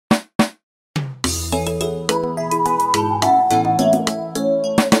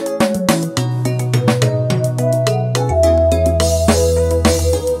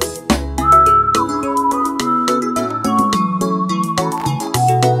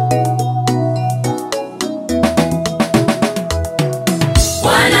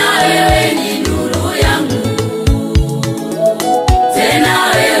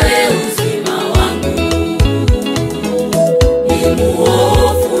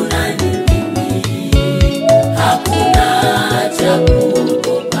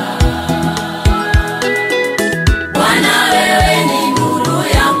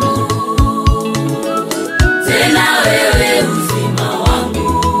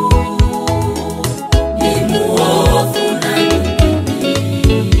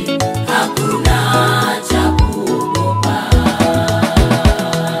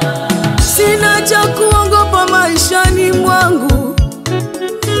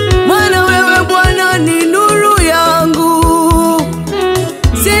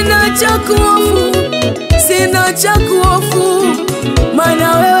sina cha kuhofu,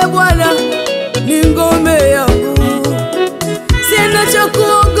 maana wewe Bwana ni ngome yangu. Sina cha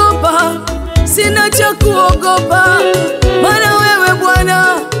kuogopa, sina cha kuogopa, maana wewe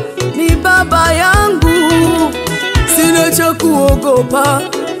Bwana ni baba yangu. Sina cha kuogopa,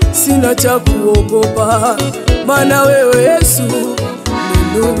 sina cha kuogopa, maana wewe Yesu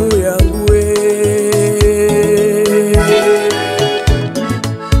ni ndugu yangu.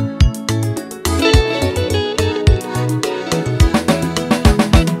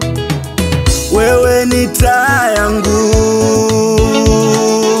 Wewe ni taa yangu,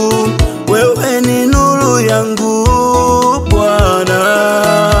 wewe ni nuru yangu Bwana,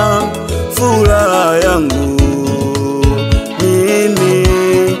 furaha yangu mimi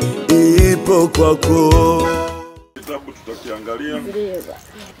ipo kwako. Kitabu tutakiangalia,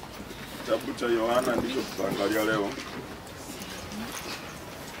 kitabu cha Yohana ndicho tutaangalia leo,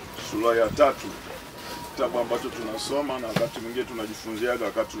 sura ya 3, kitabu ambacho tunasoma na wakati mwingine tunajifunziaga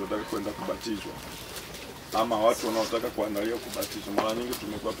wakati tunataka kwenda kubatizwa, ama watu wanaotaka kuandalia kubatizwa. Mara nyingi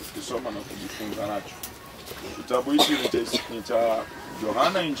tumekuwa tukisoma na kujifunza nacho. Kitabu hiki ni cha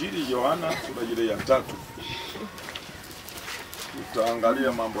Yohana, Injili Yohana sura ile ya 3.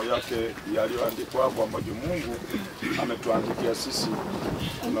 Tutaangalia mambo yake yaliyoandikwa hapo ambayo Mungu ametuandikia sisi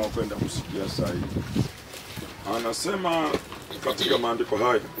tunaokwenda kusikia saa hii. Anasema katika maandiko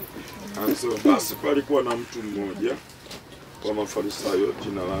haya, anasema basi palikuwa na mtu mmoja wa Mafarisayo,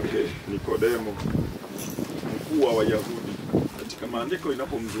 jina lake Nikodemo, mkuu wa Wayahudi. Katika maandiko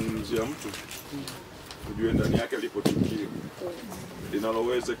inapomzungumzia mtu, ujue ndani yake lipo tukio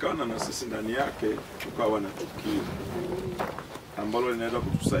linalowezekana na sisi ndani yake tukawa na tukio ambalo linaweza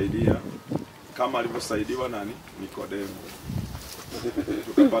kutusaidia kama alivyosaidiwa nani? Nikodemo.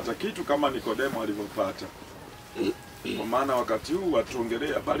 Tukapata kitu kama Nikodemo alivyopata. Kwa maana wakati huu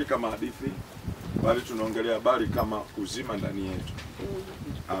hatuongelea habari kama hadithi, bali tunaongelea habari kama uzima ndani yetu.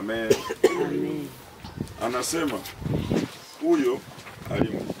 Amen. Amen. Anasema huyo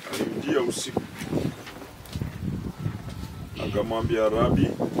alimjia usiku, akamwambia, Rabi,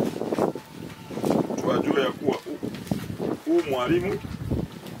 twajua ya kuwa mwalimu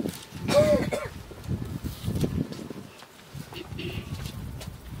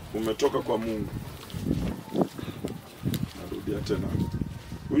umetoka kwa Mungu. Narudia tena.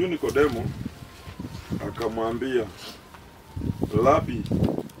 Huyu Nikodemo akamwambia, Rabi,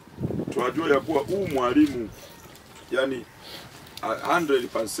 twajua ya kuwa mwalimu, yani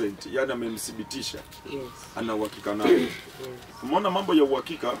 100%, yani amemthibitisha. Yes. Ana uhakika nayo. Yes. Umeona mambo ya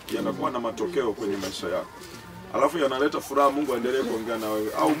uhakika yanakuwa na matokeo kwenye maisha yako. Alafu yanaleta furaha, Mungu aendelee kuongea na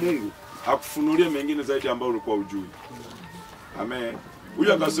wewe, au Mungu akufunulie mengine zaidi ambayo ulikuwa hujui. Amen.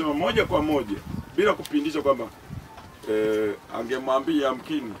 Huyu akasema moja kwa moja bila kupindisha kwamba angemwambia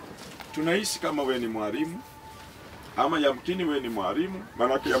yamkini tunahisi kama wewe ni mwalimu, ama yamkini wewe ni mwalimu.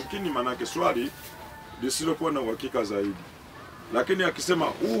 Manake yamkini manake swali lisilokuwa na uhakika zaidi. Lakini akisema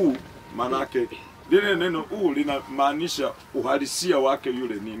manake lile neno linamaanisha uhalisia wake,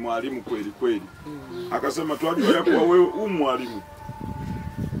 yule ni mwalimu kweli kweli. Akasema twajua ya kuwa wewe mwalimu.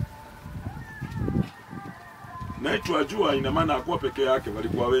 Na twajua ina maana hakuwa peke yake,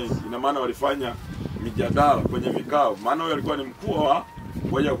 walikuwa wengi. Ina maana walifanya mijadala kwenye vikao, maana yeye alikuwa ni mkuu wa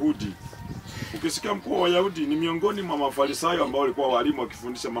Wayahudi. Ukisikia mkuu wa Wayahudi ni miongoni mwa Mafarisayo ambao walikuwa walimu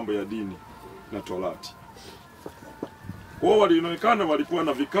wakifundisha mambo ya dini na Torati. Kwa walionekana walikuwa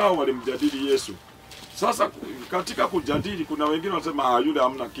na vikao, walimjadili Yesu. Sasa katika kujadili kuna wengine wanasema yule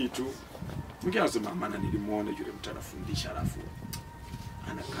hamna kitu. Mwingine anasema maana nilimuona yule mtu anafundisha alafu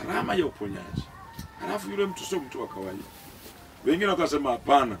ana karama ya uponyaji. Alafu yule mtu sio mtu wa kawaida. Wengine wakasema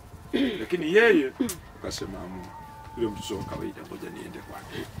hapana. Lakini yeye akasema yule mtu sio wa kawaida, ngoja niende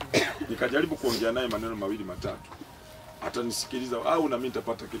kwake. Nikajaribu kuongea naye maneno mawili matatu. Hata nisikiliza au na mimi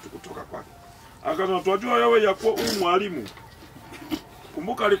nitapata kitu kutoka kwake. Akasema twajua wewe ya kuwa mwalimu.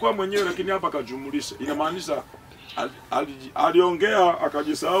 Kumbuka alikuwa mwenyewe, lakini hapa akajumulisha. Inamaanisha aliongea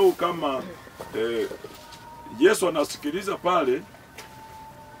akajisahau kama Yesu anasikiliza pale.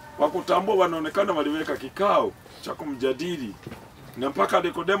 Kwa kutambua wanaonekana waliweka kikao cha kumjadili. Na mpaka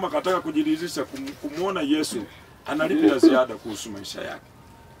Nikodemo akataka kujiridhisha kumuona Yesu analipi la ziada kuhusu maisha yake.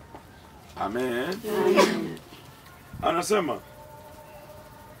 Amen. Amen. Anasema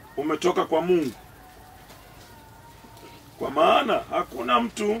umetoka kwa Mungu. Kwa maana hakuna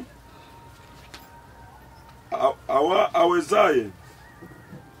mtu awezaye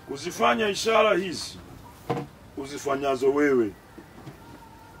kuzifanya ishara hizi uzifanyazo wewe.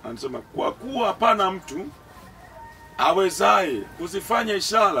 Anasema kwa kuwa hapana mtu awezaye kuzifanya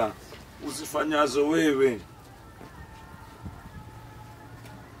ishara uzifanyazo wewe.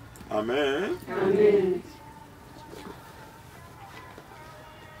 Amen. Amen.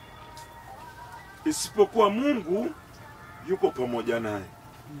 isipokuwa Mungu yuko pamoja naye.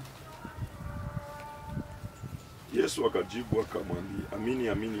 Yesu akajibu akamwambia, amini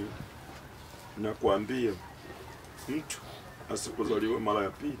amini nakuambia, mtu asipozaliwa mara ya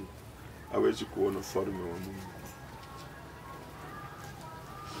pili hawezi kuona ufalme wa Mungu.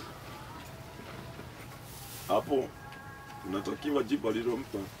 Hapo unatakiwa jibu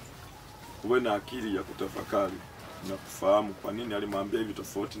alilompa uwe na akili ya kutafakari na kufahamu kwa nini alimwambia hivi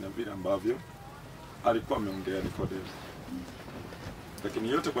tofauti na vile ambavyo alikuwa ameongea Nikodemo. Lakini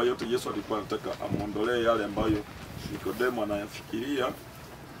yote kwa yote Yesu alikuwa anataka amuondolee yale ambayo Nikodemo anayafikiria,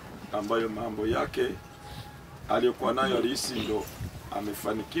 ambayo mambo yake aliyokuwa nayo alihisi ndo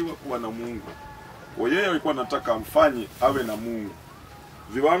amefanikiwa kuwa na Mungu. Kwa yeye alikuwa anataka amfanye awe na Mungu.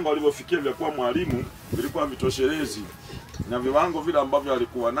 Viwango alivyofikia vya kuwa mwalimu vilikuwa vitoshelezi, na viwango vile ambavyo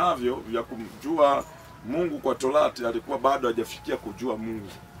alikuwa navyo vya kumjua Mungu kwa Torati alikuwa bado hajafikia kujua Mungu.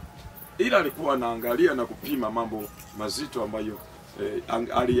 Ila alikuwa anaangalia na kupima mambo mazito ambayo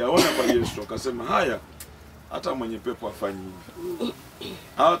aliyaona kwa Yesu, akasema haya hata mwenye pepo afanye hivi,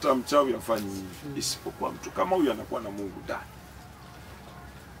 hata mchawi afanye hivi, isipokuwa mtu kama huyu anakuwa na Mungu ndani.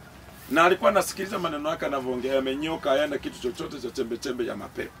 Na alikuwa anasikiliza maneno yake anavyoongea, amenyoka, hayana kitu chochote cha chembe chembe ya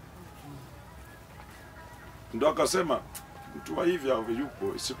mapepo. Ndio akasema mtu wa hivi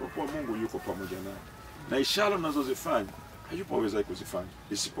hayupo isipokuwa Mungu yuko pamoja naye, na ishara unazozifanya hayupo aweza kuzifanya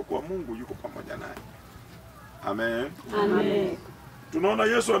isipokuwa Mungu yuko pamoja naye. Amen. Amen. Tunaona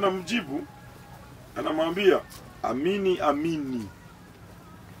Yesu anamjibu, anamwambia amini amini.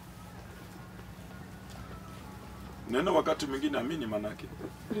 Neno wakati mwingine amini manake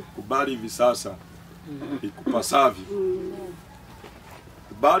kubali hivi sasa ikupasavyo.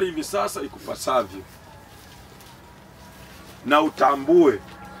 Kubali hivi sasa ikupasavyo na utambue.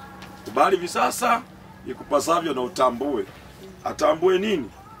 Kubali hivi sasa ikupasavyo na utambue. Atambue nini?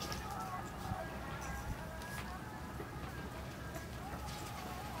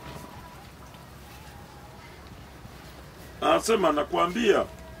 Anasema nakwambia,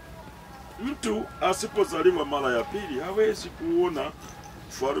 mtu asipozaliwa mara ya pili hawezi kuona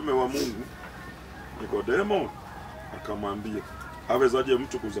ufalme wa Mungu. Nikodemo akamwambia, hawezaje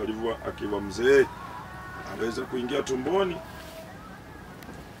mtu kuzaliwa akiwa mzee? Aweza kuingia tumboni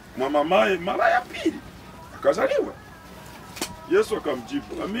mwa mamaye mara ya pili akazaliwa? Yesu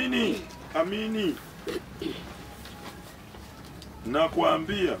akamjibu, amini amini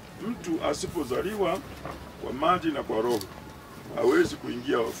nakwambia, mtu asipozaliwa kwa maji na kwa roho hawezi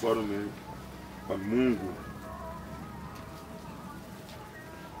kuingia ufalme wa Mungu.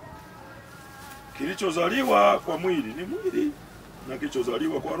 Kilichozaliwa kwa mwili ni mwili, na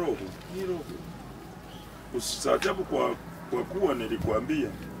kilichozaliwa kwa roho ni roho. Usisaajabu kwa kuwa nilikwambia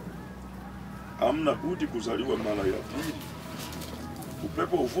hamna budi kuzaliwa mara ya pili.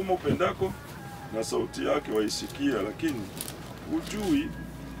 Upepo uvuma upendako, na sauti yake waisikia, lakini hujui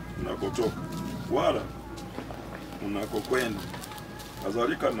unakotoka wala unakokwenda.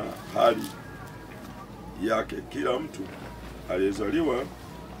 Kadhalika na hali yake kila mtu aliyezaliwa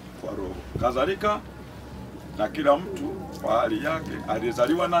kwa roho. Kadhalika na kila mtu kwa hali yake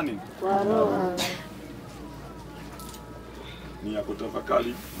aliyezaliwa nani? Kwa roho. Ni ya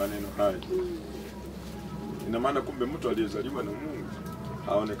kutafakari maneno haya. Ina maana kumbe mtu aliyezaliwa na Mungu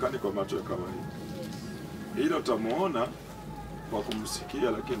haonekani kwa macho ya kawaida. Hilo utamuona kwa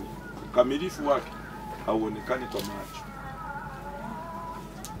kumsikia, lakini ukamilifu wake hauonekani kwa macho.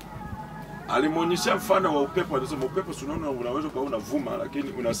 Alimuonyesha mfano wa upepo, anasema upepo unaona unaweza kuwa unavuma, lakini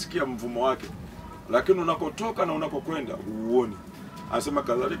unasikia mvumo wake, lakini unakotoka na unakokwenda huoni. Anasema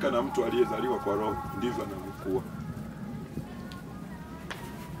kadhalika na mtu aliyezaliwa kwa roho ndivyo anavyokuwa.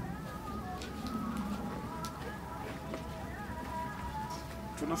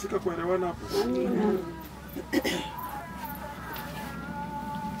 Tunafika kuelewana hapo? Amina.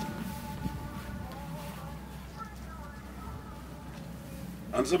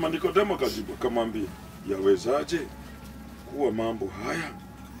 Anasema Nikodemo akajibu akamwambia, yawezaje kuwa mambo haya?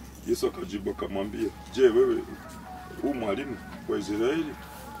 Yesu akajibu akamwambia, je, wewe mwalimu wa Israeli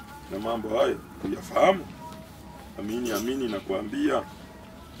na mambo haya kuyafahamu? Amini amini nakwambia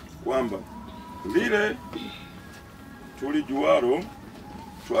kwamba lile tulijuaro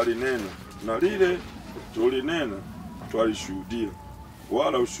twalinena, na lile tulinena twalishuhudia,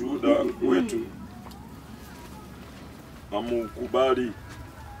 wala ushuhuda wetu hamukubali.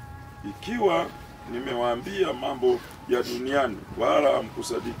 Ikiwa nimewaambia mambo ya duniani wala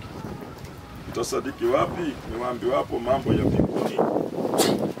hamkusadiki, mtasadiki wapi niwaambiwapo mambo ya mbinguni?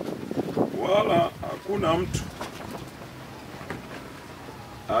 Wala hakuna mtu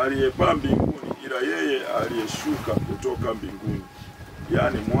aliyepaa mbinguni ila yeye aliyeshuka kutoka mbinguni,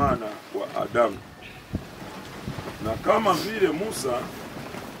 yani mwana wa Adamu. Na kama vile Musa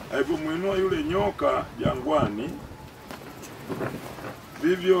alivyomwinua yule nyoka jangwani,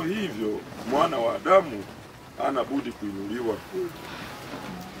 vivyo hivyo mwana wa Adamu hana budi kuinuliwa,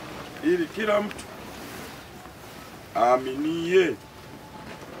 ili kila mtu aaminie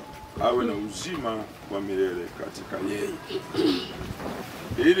awe na uzima wa milele katika yeye.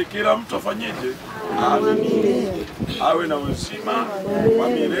 Ili kila mtu afanyeje? Aaminie awe na uzima wa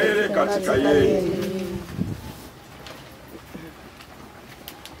milele katika yeye.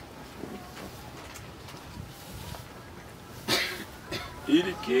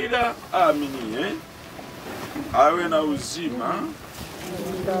 Ili kila aaminie awe na uzima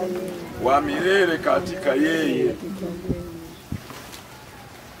wa milele katika yeye.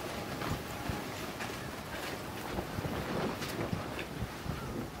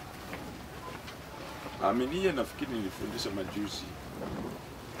 Aminie, nafikiri nilifundisha majuzi.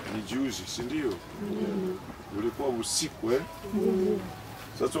 Ni juzi, si ndio? Ulikuwa usiku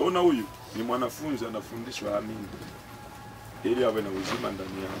Sasa ona, huyu ni mwanafunzi anafundishwa amini ili awe na uzima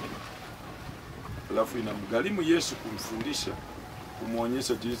ndani yake. Alafu inamgharimu Yesu kumfundisha,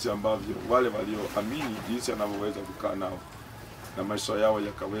 kumuonyesha jinsi ambavyo wale walioamini jinsi anavyoweza kukaa nao na maisha yao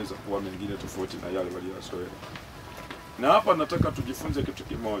yakaweza kuwa mengine tofauti na yale waliozoea. Na hapa nataka tujifunze kitu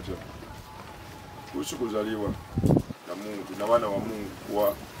kimoja kuhusu kuzaliwa na Mungu na wana wa Mungu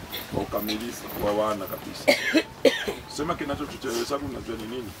kwa ukamilifu, kwa wana kabisa. Sema kinachotuchelewesha unajua ni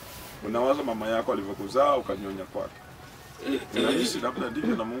nini? Unawaza mama yako alivyokuzaa ukanyonya kwake. Unahisi labda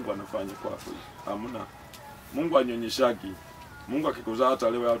ndivyo na Mungu anafanya kwako. Hamna. Mungu anyonyeshaki. Mungu akikuzaa hata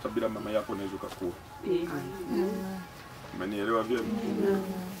leo hata bila mama yako unaweza kukua. Umenielewa vyema?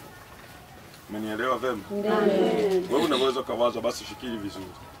 Umenielewa vyema? Wewe unaweza kuwaza, basi fikiri vizuri.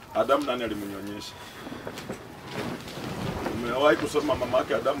 Adamu nani alimnyonyesha? Umewahi kusoma mama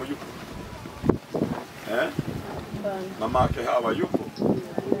yake Adamu yupo? Mama yake Hawa yupo?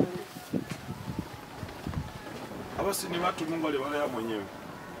 Hawa si ni watu Mungu aliwalea mwenyewe.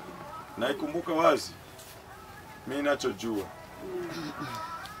 Na ikumbuka wazi, mimi ninachojua,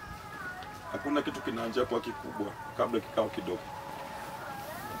 hakuna kitu kinaanza kwa kikubwa kabla kikao kidogo.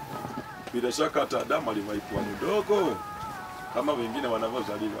 Bila shaka hata Adamu aliwahi kuwa mdogo kama wengine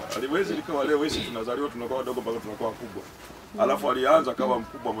wanavyozaliwa. Aliwezi likawa leo sisi tunazaliwa tunakuwa wadogo mpaka tunakuwa wakubwa. Alafu alianza kama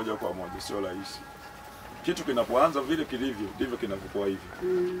mkubwa moja kwa moja, sio rahisi. Kitu kinapoanza vile kilivyo ndivyo kinapokuwa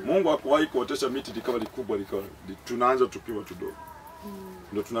hivyo. Mungu hakuwahi kuotesha miti likawa likubwa likawa. Tunaanza tukiwa tudogo.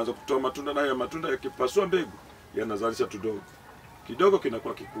 Ndio tunaanza kutoa matunda, na ya matunda yakipasua mbegu yanazalisha tudogo. Kidogo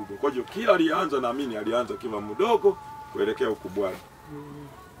kinakuwa kikubwa. Kwa hiyo kila alianza, naamini alianza kiwa mdogo kuelekea ukubwani.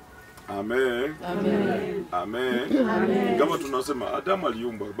 Amen. Amen. Amen. Amen. Kama tunasema Adamu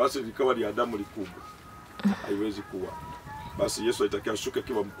aliumbwa, basi likawa ni Adamu likubwa. Haiwezi kuwa. Basi Yesu alitakiwa ashuke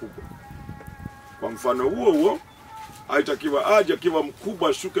kiwa mkubwa. Kwa mfano huo huo, haitakiwa aje kiwa mkubwa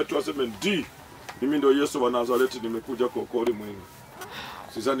ashuke tu aseme ndi, mimi ndio Yesu wa Nazareti, nimekuja kuokoa ulimwengu.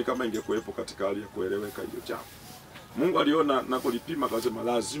 Sidhani kama ingekuwepo katika hali ya kueleweka hiyo jambo. Mungu aliona na kulipima, akasema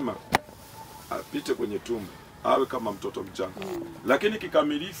lazima apite kwenye tumbo, awe kama mtoto mchanga. Lakini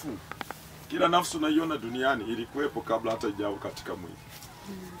kikamilifu, kila nafsi unaiona duniani ilikuwepo kabla hata ijao katika mwili.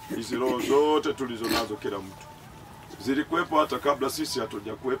 Hizi roho zote tulizo nazo kila mtu zilikuwepo hata kabla sisi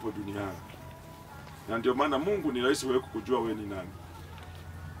hatujakuwepo duniani. Na ndio maana Mungu ni rahisi wewe kujua wewe ni nani.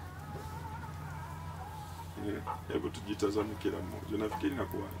 Hebu tujitazame kila mmoja. Nafikiri na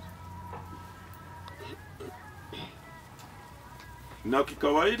kuanza. Na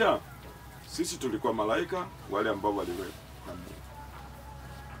kikawaida sisi tulikuwa malaika wale ambao waliwepo na Mungu.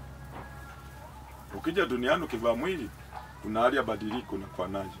 Ukija duniani ukivaa mwili, kuna hali ya badiliko na kwa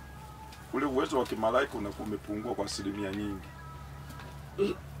naje. Ule uwezo wa kimalaika unakuwa umepungua kwa asilimia nyingi.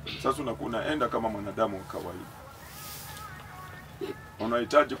 Sasa unaenda kama mwanadamu wa kawaida.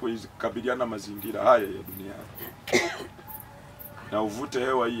 Unahitaji kukabiliana mazingira haya ya duniani. Na uvute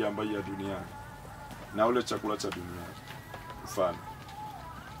hewa hii ambayo ya duniani. Na ule chakula cha duniani. Mfano.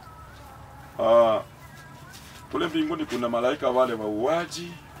 Kule mbinguni kuna malaika wale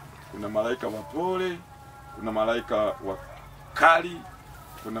wauaji, kuna malaika wapole, kuna malaika wakali,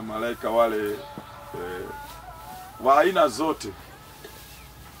 kuna malaika wale wa aina zote.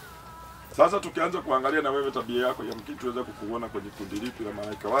 Sasa tukianza kuangalia na wewe tabia yako, yamkini tuweza kukuona kwenye kundi lipi la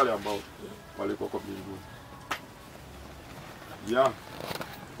malaika wale ambao walikuwa kwa mbinguni.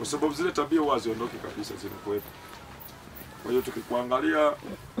 Kwa sababu zile tabia huwa haziondoki kabisa, zinakuwepo. Kwa hiyo tukikuangalia,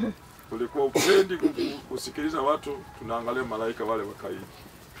 ulikuwa upendi kusikiliza watu, tunaangalia malaika wale wakaidi.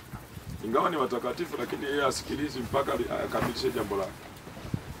 Ingawa ni watakatifu, lakini yeye asikilizi mpaka akamilishe jambo lake.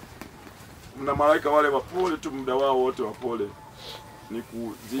 Mna malaika wale wapole tu, muda wao wote wapole ni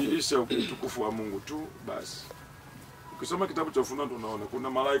kudhihirisha utukufu wa Mungu tu basi. Ukisoma kitabu cha Ufunuo tunaona kuna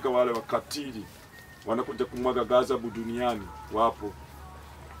malaika wale wakatili wanakuja kumwaga ghadhabu duniani wapo.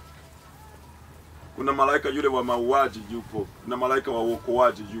 Kuna malaika yule wa mauaji yupo, na malaika wa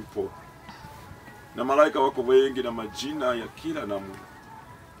uokoaji yupo. Na malaika wako wengi na majina ya kila namna.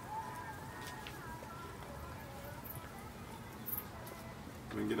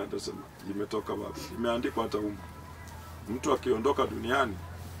 Wengine atasema imetoka wapi? Imeandikwa hata huko. Mtu akiondoka duniani,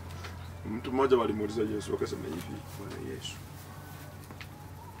 mtu mmoja walimuuliza Yesu akasema hivi, Bwana Yesu,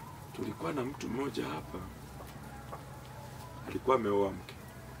 tulikuwa na mtu mmoja hapa alikuwa ameoa mke.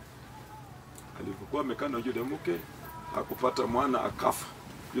 Alipokuwa amekaa na yule mke hakupata mwana akafa.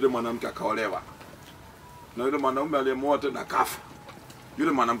 Yule mwanamke akaolewa. Na yule mwanaume aliyemuoa tena akafa.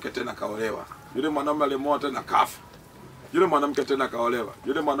 Yule mwanamke tena akaolewa. Yule mwanaume aliyemuoa tena akafa. Yule mwanamke tena akaolewa.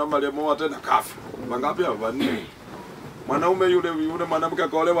 Yule mwanaume aliyemuoa tena akafa. Mangapi hao? Wanne. Mwanaume yule mwanamke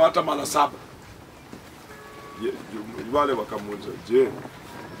akaolewa hata mara 7. Wale wakamuuliza, "Je,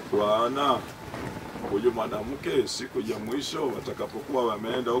 Bwana, huyu mwanamke siku ya mwisho watakapokuwa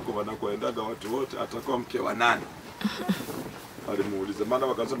wameenda huko wanakoendaga watu wote atakuwa mke wa nani?" Alimuuliza, maana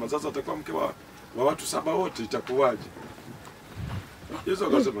wakasema sasa atakuwa mke wa watu 7 wote itakuwaje? Yesu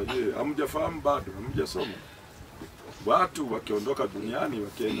akasema, "Je, hamjafahamu bado? Hamjasoma? Watu wakiondoka duniani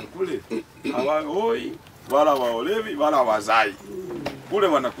wakienda kule hawaoi wala waolewi wala wazai. Kule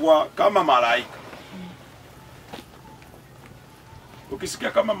wanakuwa kama malaika."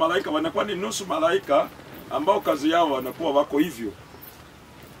 Ukisikia kama malaika wanakuwa ni nusu malaika ambao kazi yao wanakuwa wako hivyo.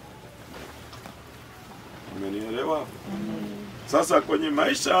 Umenielewa? Sasa kwenye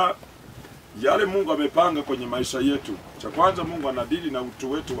maisha yale Mungu amepanga kwenye maisha yetu, cha kwanza Mungu anadili na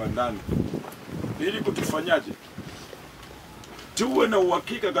utu wetu wa ndani. Ili kutufanyaje? Tuwe na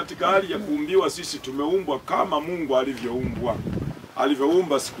uhakika katika hali ya kuumbiwa sisi tumeumbwa kama Mungu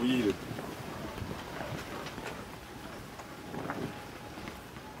alivyoumba siku ile.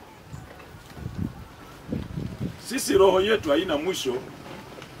 Sisi roho yetu haina mwisho.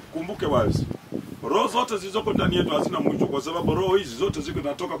 Kumbuke wazi. Roho zote zilizoko ndani yetu hazina mwisho kwa sababu roho hizi zote ziko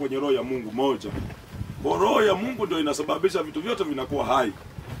zinatoka kwenye roho ya Mungu moja. Kwa roho ya Mungu ndio inasababisha vitu vyote vinakuwa hai.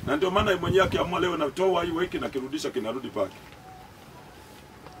 Na ndio maana mwenyewe akiamua leo natoa hii wiki na kirudisha kinarudi pake.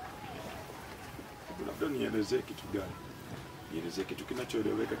 Labda nielezee kitu gani? Nielezee kitu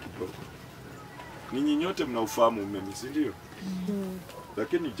kinachoeleweka kidogo. Ninyi nyote mnaufahamu umeme, si ndio?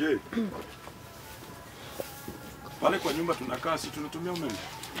 Lakini je, pale kwa nyumba tunakaa si tunatumia umeme?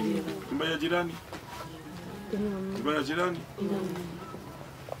 Nyumba ya jirani? Nyumba ya jirani?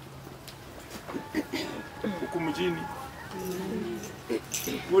 Huku mjini?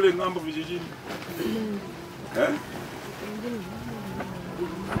 Kule ng'ambo vijijini?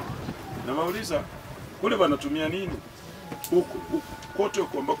 Na wauliza kule wanatumia nini? Huku kote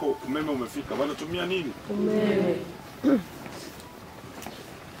huko ambako umeme umefika wanatumia nini? Umeme.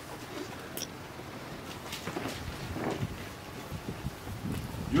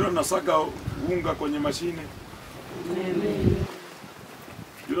 Yule anasaga unga kwenye mashine. Umeme.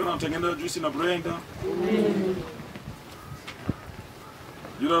 Yule anatengeneza juisi na blender. Umeme.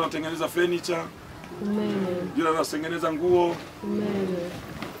 Yule anatengeneza furniture. Umeme. Yule anatengeneza nguo. Umeme.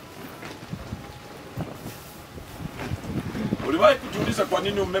 Uliwahi kujiuliza kwa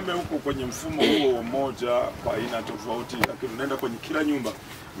nini umeme huko kwenye mfumo huo mmoja kwa aina tofauti, lakini unaenda kwenye kila nyumba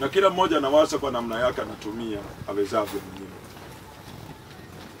na kila mmoja anawaza kwa namna yake anatumia awezavyo mwenyewe.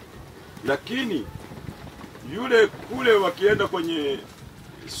 Lakini yule kule wakienda kwenye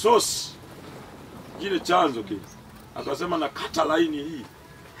source kile chanzo kile akasema na kata laini hii.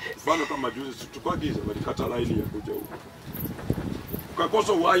 Mfano kama juzi tukagiza walikata laini ya kuja huko.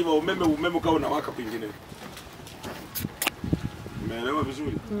 Ukakosa uhai wa umeme ukawa unawaka pengine. Umeelewa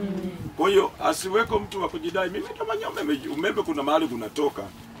vizuri? Kwa hiyo asiweko mtu wa kujidai mimi kama umeme kuna mahali kunatoka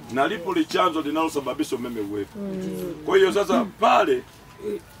na lipo lichanzo linalosababisha umeme uwepo. Kwa hiyo sasa pale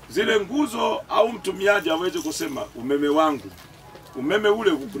zile nguzo au mtumiaji aweze kusema umeme wangu, umeme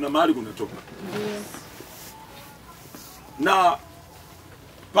ule kuna mahali kunatoka. Na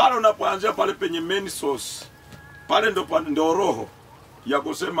pale unapoanzia pale penye main source, pale ndo roho ya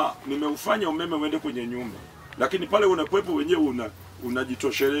kusema nimeufanya umeme uende kwenye nyumba. Lakini pale unakuepo wenyewe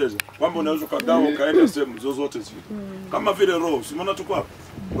unajitosheleza kwamba unaweza kagawa ukaenda sehemu zozote zile. Kama vile roho, usiona tu kwa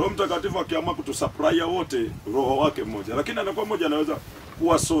Roho Mtakatifu akiamua kutusupply wote roho wake mmoja, lakini anakuwa mmoja anaweza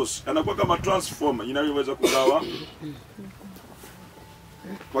kuwa source, anakuwa kama transformer inayoweza kugawa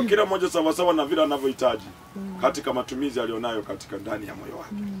kwa kila mmoja sawa sawa na vile anavyohitaji katika matumizi alionayo katika ndani ya moyo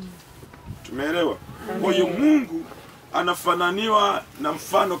wake. Tumeelewa? Kwa hiyo Mungu anafananiwa na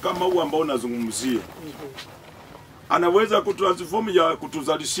mfano kama huu ambao unazungumzia. anaweza kutransform ya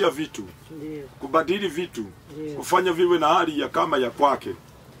kutuzalishia vitu, kubadili vitu, kufanya viwe na hali ya kama ya kwake.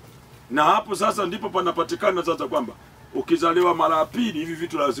 Na hapo sasa ndipo panapatikana sasa kwamba ukizaliwa mara ya pili hivi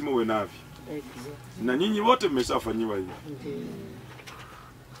vitu lazima uwe navyo. Na nyinyi wote mmeshafanyiwa hiyo.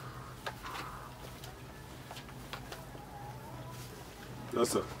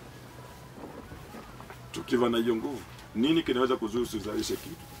 Sasa tukiwa na hiyo nguvu, nini kinaweza kuzuia usizalishe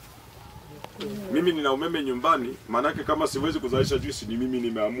kitu? Mimi nina umeme nyumbani, manake kama siwezi kuzalisha juisi ni mimi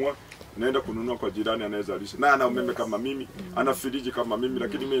nimeamua naenda kununua kwa jirani anayezalisha. Na ana umeme kama mimi, ana friji kama mimi,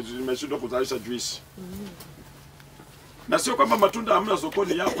 lakini nimeshindwa kuzalisha juisi. Na sio kwamba matunda hamna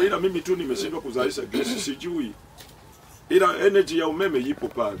sokoni yapo, ila mimi tu nimeshindwa kuzalisha juisi, sijui. Ila energy ya umeme ipo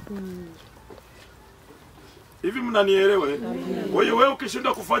pale. Hivi mnanielewa? Kwa hiyo wewe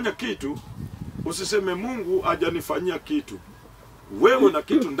ukishindwa kufanya kitu, usiseme Mungu hajanifanyia kitu. Wewe na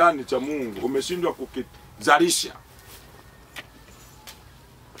kitu ndani cha Mungu umeshindwa kukizalisha.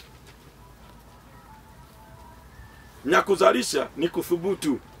 Na kuzalisha ni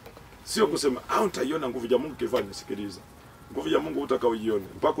kuthubutu. Sio kusema utaiona nguvu ya Mungu kifanya. Sikiliza. Nguvu ya Mungu utakaoiona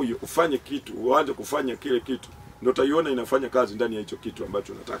mpaka ufanye kitu, uanze kufanya kile kitu, ndio utaiona inafanya kazi ndani ya hicho kitu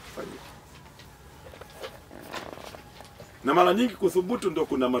ambacho unataka kufanya. Na mara nyingi kuthubutu ndio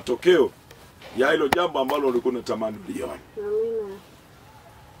kuna matokeo ya hilo jambo ambalo ulikuwa unatamani ulione. Amina.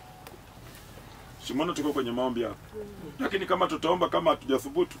 Simona tuko kwenye maombi hapa. Lakini kama tutaomba kama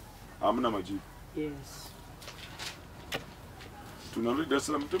hatujathubutu, hamna majibu. Yes. Tunarudi Dar es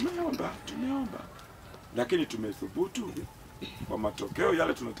Salaam, tumeomba. Lakini tumethubutu kwa matokeo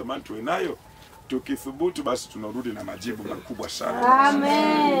yale tunatamani tuwe nayo. Tukithubutu basi tunarudi na majibu makubwa sana.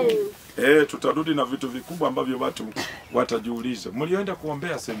 Amen. Tutarudi na vitu vikubwa ambavyo watu watajiuliza. Mlioenda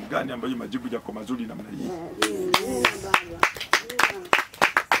kuombea sehemu gani ambayo majibu yako mazuri namna hii?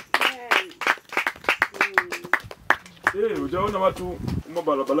 Ujaona watu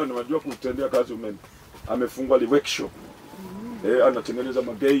barabarani wajua kutendea kazi umeme. Amefungwa workshop. Anatengeneza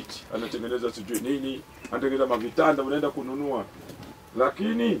magate, anatengeneza sijui nini, anatengeneza mavitanda unaenda kununua.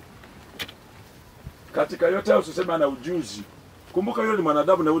 Lakini katika yote usiseme ana ujuzi. Kumbuka yule ni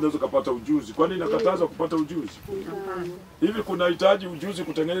mwanadamu na unaweza kupata ujuzi. Kwa nini nakataza kupata ujuzi? Hivi kunahitaji ujuzi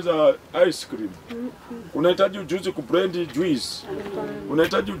kutengeneza ice cream. Kunahitaji ujuzi kublend juice.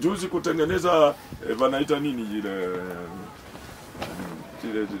 Unahitaji ujuzi kutengeneza wanaita nini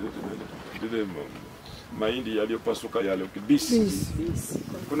ile mahindi yaliyopasuka yale bisi.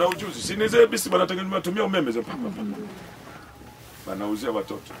 Kuna ujuzi. Sineze bisi wanatengeneza watumia umeme za wanauzia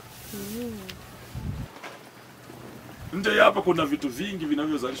watoto. Nje hapa kuna vitu vingi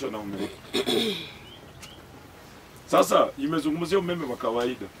vinavyozalishwa na umeme. Sasa imezungumzia umeme wa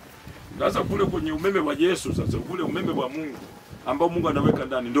kawaida. Sasa kule kwenye umeme wa Yesu, sasa kule umeme wa Mungu ambao Mungu anaweka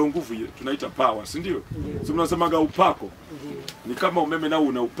ndani ndio nguvu ile tunaita power, si ndio? Sisi tunasemaga upako. Ni kama umeme nao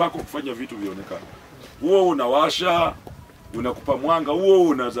una upako kufanya vitu vionekane. Huo unawasha, unakupa mwanga, huo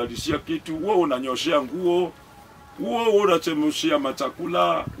unazalishia kitu, huo unanyoshia nguo, huo unachemshia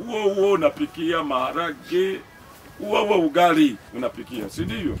machakula, huo unapikia maharage, huo ugali unapikia, si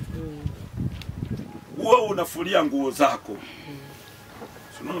ndio? Huo unafulia nguo zako.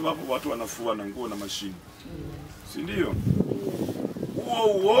 Unaona hapo watu wanafua na nguo na mashine. Si ndio?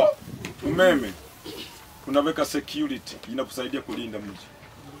 Huo umeme unaweka security, inakusaidia kulinda mji.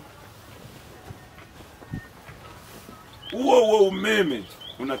 Huo umeme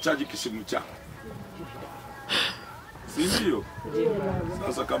unachaji kisimu chako. Si ndio?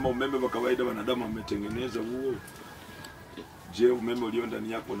 Sasa kama umeme wa kawaida wanadamu wametengeneza huo, je, umeme ulio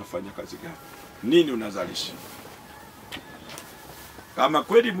ndani yako unafanya kazi gani? Nini unazalisha? Kama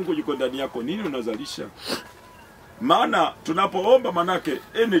kweli Mungu yuko ndani yako, nini unazalisha? Maana tunapoomba manake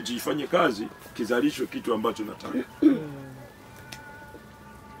energy ifanye kazi, kizalishwe kitu ambacho nataka.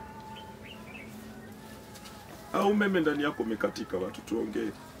 Au umeme ndani yako umekatika, watu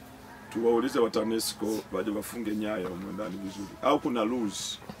tuongee. Tuwaulize wa TANESCO waje wafunge nyaya huko ndani vizuri. Au kuna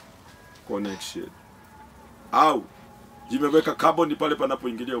loose connection. Au jimeweka carbon pale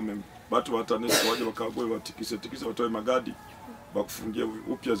panapoingilia umeme. Watu wa TANESCO waje wakagoe watikise watoe magadi wakufungia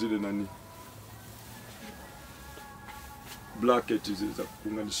upya zile nani. Bracket zile za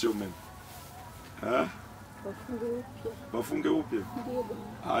kuunganishia umeme. Wafunge upya.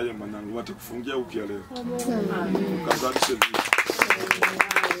 Haya mwanangu, watakufungia upya leo. Ukazalishe vitu.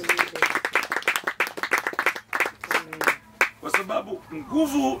 Kwa sababu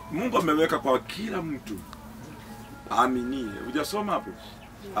nguvu Mungu ameweka kwa kila mtu. Aminie. Hujasoma hapo?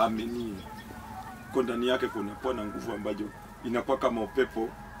 Aminie. Kwa ndani yake kuna na nguvu ambayo inakuwa kama upepo.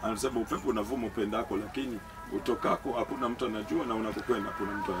 Anasema upepo unavuma upendako, lakini utokako hakuna mtu anajua, na unakokwenda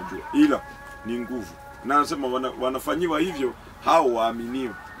hakuna mtu anajua. Ila ni nguvu. Na anasema wanafanyiwa hivyo hao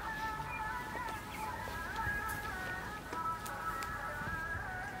waaminio.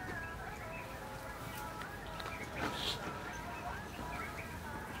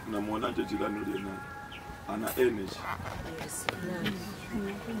 Unamwonaje jirani yule nani? Ana energy.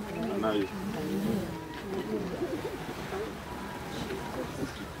 Anayo.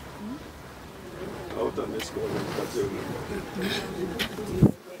 Au TANESCO wanapatia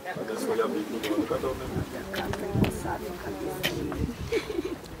TANESCO ya mbinguni wanakata umeme.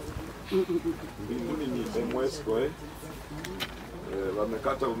 Mbinguni ni MWANZO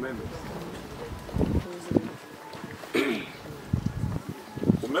wamekata umeme.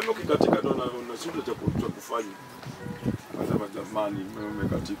 Umeme ukikatika ndo unashinda cha kufanya. Kama jamani,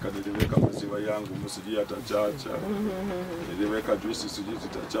 umekatika, niliweka maziwa yangu msiji atachacha. Niliweka juisi siji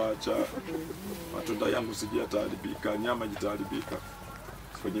zitachacha. Matunda yangu siji yataharibika, nyama itaharibika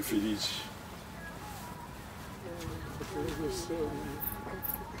kwenye friji.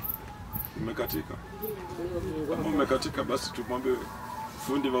 Umekatika. Kama umekatika basi tumwombe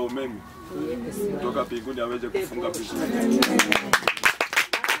fundi wa umeme kutoka mbinguni aweze kufunga vizuri.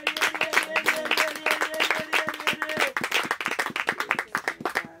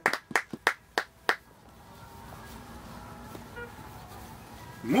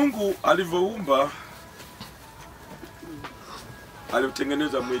 Mungu alivyoumba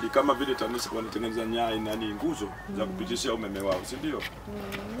alitengeneza mwili kama vile TANESCO wanatengeneza nyaya nani nguzo za kupitishia umeme wao, si ndio?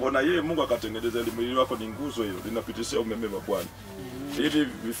 Ona yeye Mungu akatengeneza ile mwili wako ni nguzo hiyo linapitishia umeme wa Bwana. Ili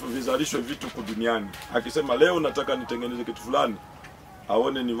vizalishwe vitu kwa duniani. Akisema leo nataka nitengeneze kitu fulani,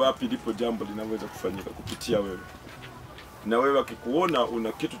 aone ni wapi ndipo jambo linaweza kufanyika kupitia wewe. Na wewe akikuona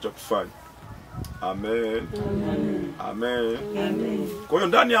una kitu cha kufanya. Amen. Amen. Amen. Amen. Kwa hiyo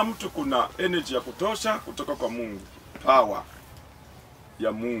ndani ya mtu kuna energy ya kutosha kutoka kwa Mungu. Power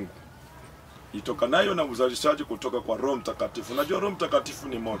ya Mungu itokanayo na uzalishaji kutoka kwa Roho Mtakatifu. Unajua Roho Mtakatifu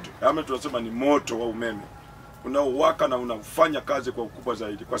ni moto. Ama tunasema ni moto wa umeme. Unaowaka na unafanya kazi kwa ukubwa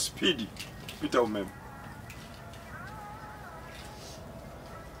zaidi, kwa spidi kupita umeme.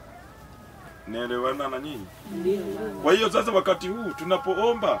 Naelewana na nyinyi? Kwa hiyo sasa wakati huu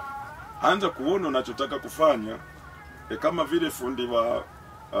tunapoomba, anza kuona unachotaka kufanya. Kama vile fundi wa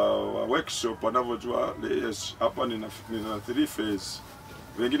workshop wanavyojua, yes, hapa nina 3 phase.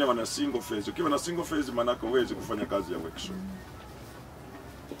 Wengine wana single phase. Ukiwa na single phase maana yako huwezi kufanya kazi ya workshop.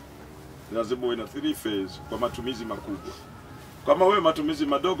 Lazima uwe na 3 phase kwa matumizi makubwa. Kama wewe matumizi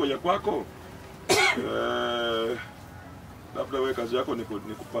madogo ya kwako, labda wewe kazi yako ni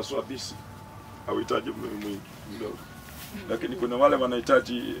kupasua bisi. Hauhitaji umeme mwingi mdogo. Lakini kuna wale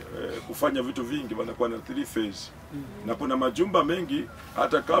wanahitaji kufanya vitu vingi, wanakuwa na 3 phase. Na kuna majumba mengi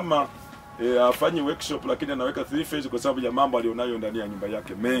hata kama afanyi workshop lakini anaweka 3 phase kwa sababu ya mambo alionayo ndani ya nyumba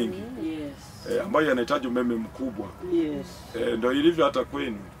yake mengi. Yes. Ambayo yanahitaji umeme mkubwa. Yes. Ndio ilivyo hata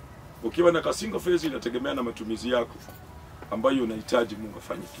kwenu. Ukiwa na single phase inategemea na matumizi yako ambayo unahitaji Mungu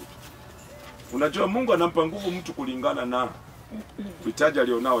afanye kitu. Unajua Mungu anampa nguvu mtu kulingana na uhitaji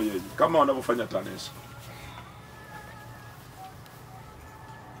alionao yeye, kama wanavyofanya TANESCO.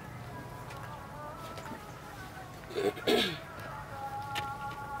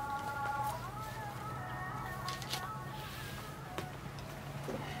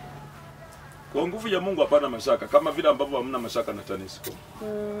 Kwa nguvu ya Mungu hapana mashaka, kama vile ambavyo hamna mashaka na TANESCO.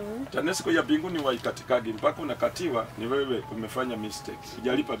 TANESCO ya mbinguni waikatikagi mpaka unakatiwa ni wewe umefanya mistake,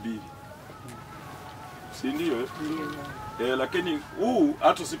 hujalipa bili. Si ndio? Lakini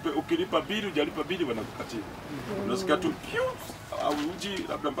hata ukilipa bili hujalipa bili wanakukatia. Unasikia tu au uji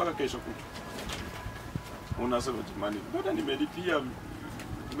labda mpaka kesho kutu. Unasema jamani, mbona nimelipia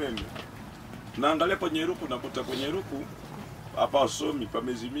umeme? Naangalia kwenye ruku nakuta kwenye ruku hapa somi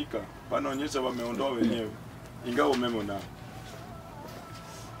pamezimika, panaonyesha wameondoa wenyewe. Ingawa umeme unao.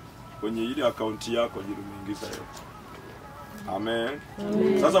 Kwenye ile akaunti yako jili umeingiza yote. Amen.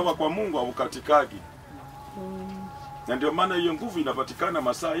 Sasa kwa Mungu haukatikagi. Na ndio maana hiyo nguvu inapatikana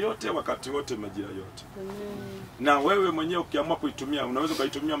masaa yote, wakati wote, majira yote. Na wewe mwenyewe ukiamua kuitumia, unaweza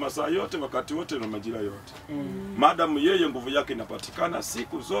kuitumia masaa yote, wakati wote na majira yote. Maadamu yeye nguvu yake inapatikana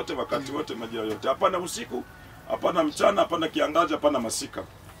siku zote, wakati wote, majira yote. Hapana usiku, hapana mchana, hapana kiangazi, hapana masika.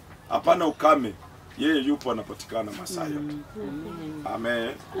 Hapana ukame. Yeye yupo anapatikana masaa yote.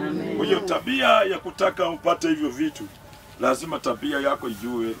 Amen. Kwa hiyo tabia ya kutaka upate hivyo vitu, lazima tabia yako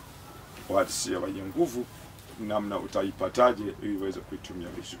ijue uhalisia wa hiyo nguvu, namna utaipataje ili uweze kuitumia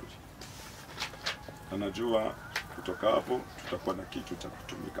vizuri. Najua kutoka hapo tutakuwa na kitu cha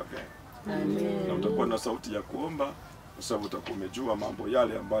kutumika vyema. Amen. Na utakuwa na sauti ya kuomba kwa sababu utakuwa umejua mambo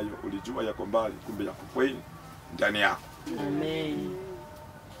yale ambayo ulijua yako mbali, kumbe yako kweli ndani yako. Amen.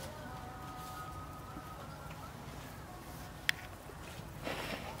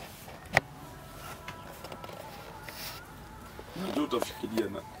 utafikiria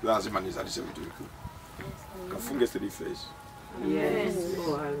na lazima nizalishe vitu vikubwa. Kafunge 3 phase. Yes.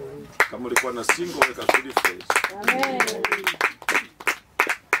 Kama ulikuwa na single weka 3 phase. Amen.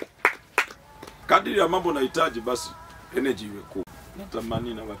 Kadiri ya mambo unahitaji basi energy iwe kubwa.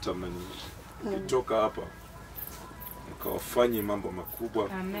 Natamani na watamani. Ukitoka hapa ukawafanye mambo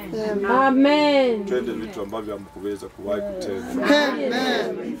makubwa. Amen. Amen. Twende vitu ambavyo hamkuweza kuwahi kutenda.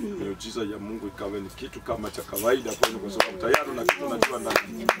 Amen. Miujiza ya Mungu ikawe ni kitu kama cha kawaida kwenu kwa sababu tayari una kitu unajua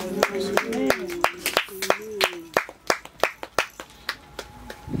ndani.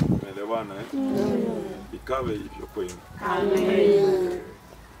 Elewana ikawe hivyo kwenu. Amen.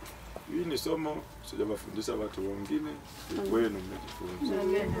 Hii ni somo sijawafundisha watu wengine, kwenu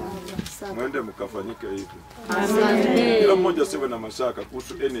mmejifunza. Mwende mkafanyike hivyo. Amen. Kila mmoja siwe na mashaka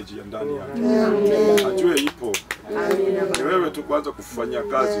kuhusu energy ya ndani yake. Ajue ipo. Ni wewe tu kuanza kufanyia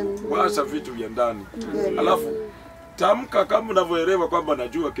kazi, kuacha vitu vya ndani. Alafu tamka kama unavyoelewa kwamba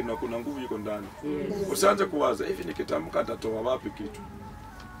najua kuna nguvu iko ndani. Usianze kuwaza hivi nikitamka atatoa wapi kitu.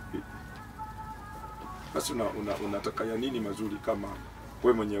 Basi unataka ya nini mazuri kama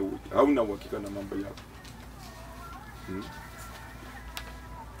wewe mwenyewe hauna uhakika na mambo yako.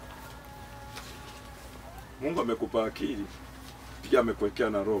 Mungu amekupa akili, pia amekuwekea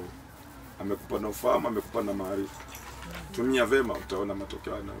na roho. Amekupa na ufahamu, amekupa na maarifa. Tumia vema utaona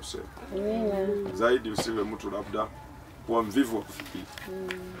matokeo yanayosema. Zaidi usiwe mtu labda kuwa mvivu wa kufikiri.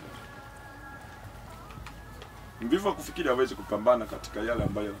 Mvivu wa kufikiri hawezi kupambana katika yale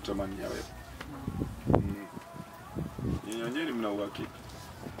ambayo anatamani yawe. Nyinyi mna uhakika.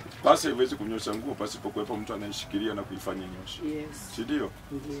 Basi haiwezi kunyosha nguo pasipo kuwepo mtu anayeshikilia na kuifanya nyosha. Yes. Si ndio?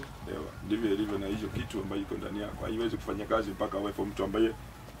 Ndio. Ndivyo ilivyo na hiyo kitu ambayo iko ndani yako. Haiwezi kufanya kazi mpaka uwepo mtu ambaye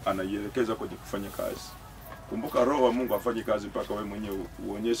anaielekeza kwenye kufanya kazi. Kumbuka roho wa Mungu afanye kazi mpaka wewe mwenyewe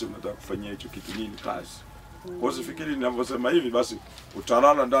uonyeshe unataka kufanyia hicho kitu nini kazi. Kwa usifikiri ninavyosema hivi basi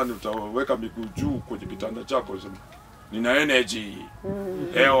utalala ndani utaweka miguu juu kwenye kitanda chako useme nina energy.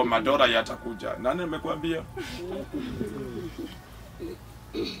 Leo madola yatakuja. Nani amekwambia?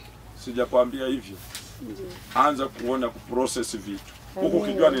 Sijakwambia hivyo. Anza kuona kuprocess vitu. Huko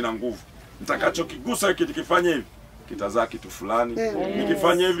ukijua nina nguvu. Nitakachokigusa hiki nikifanya hivi kitazaa kitu fulani.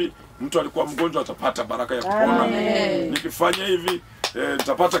 Nikifanya hivi mtu alikuwa mgonjwa atapata baraka ya kupona. Nikifanya hivi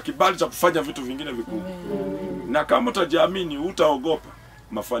nitapata kibali cha kufanya vitu vingine vikubwa. Na kama utajiamini utaogopa.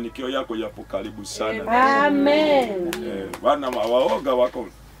 Mafanikio yako yapo karibu sana. Amen. Wana waoga wako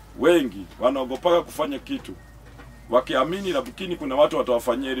wengi wanaogopa kufanya kitu. Wakiamini lakini kuna watu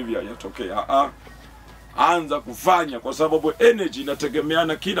watawafanyia hivi yatokee. Anza kufanya kwa sababu energy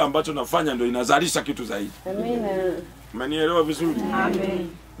inategemeana kila ambacho nafanya ndio inazalisha kitu zaidi. Amen. Umenielewa vizuri?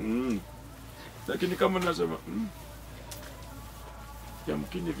 Amen. Lakini kama nasema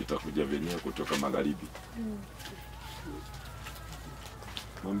yamkini vitakuja vyenyewe kutoka magharibi.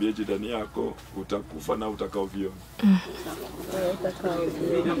 Mwambie jirani yako utakufa na utakaoviona.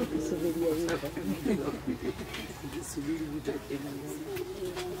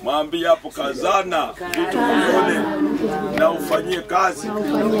 Mwambie hapo kazana vitu vione na ufanyie kazi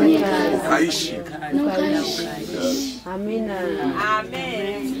ukaishi. Amina.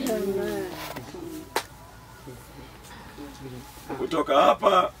 Amen. Kutoka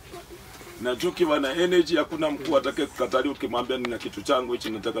hapa na tukiwa na energy hakuna mkuu atakaye kukatalia ukimwambia nina kitu changu hichi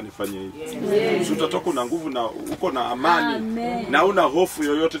nataka nifanye hivi. Yes. Utatoka na nguvu na uko na amani. Amen. Na una hofu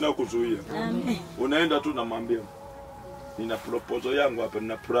yoyote na kuzuia. Amen. Unaenda tu namwambia nina proposal yangu hapa,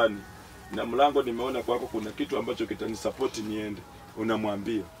 nina plan. Na mlango nimeona kwako kuna kitu ambacho kitanisupport niende.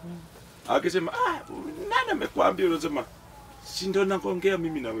 Unamwambia. Akisema nani amekwambia? Unasema si ndio naongea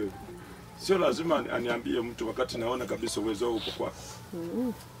mimi na wewe. Sio lazima aniambie mtu wakati naona kabisa uwezo wako upo kwako.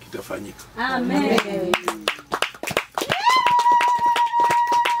 Kitafanyika. Amen.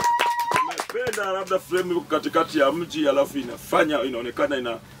 Umependa labda frame iko katikati ya mji alafu inaonekana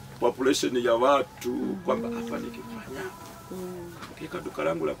ina population ya watu kwamba hapa nikifanya. Kika duka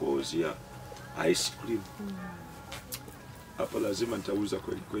langu la kuuzia ice cream. Hapa lazima nitauza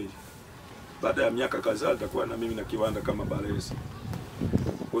kweli kweli. Baada ya miaka kadhaa nitakuwa na mimi na kiwanda kama Balezi.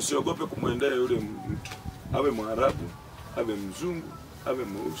 Usiogope kumwendea yule mtu. Awe Mwarabu, awe mzungu, awe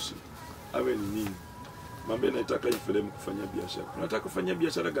mweusi, awe ni nini. Mwambie nataka hii frame kufanya biashara. Unataka kufanya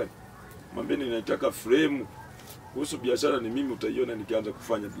biashara gani? Mwambie ninataka frame kuhusu biashara ni mimi utaiona nikianza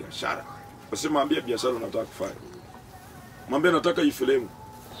kufanya biashara. Usimwambie biashara unataka kufanya. Mwambie nataka hii frame.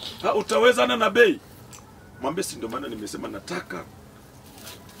 Utawezana na bei. Mwambie si ndio maana nimesema nataka.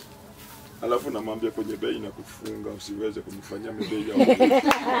 Alafu namwambia kwenye bei na kufunga usiweze kunifanyia bei ya.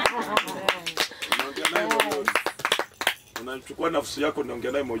 Unachukua nafsi yako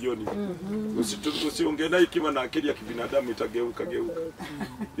unaongea naye moyoni. Usiongee naye ikiwa na akili ya kibinadamu, itageuka.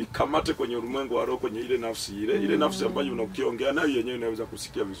 Ikamate kwenye ulimwengu wa roho, kwenye ile nafsi ile nafsi ambayo unakiongea nayo yenyewe inaweza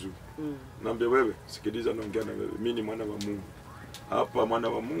kusikia vizuri. Naambia wewe, sikiliza, naongea na wewe. Mimi ni mwana wa Mungu. Hapa mwana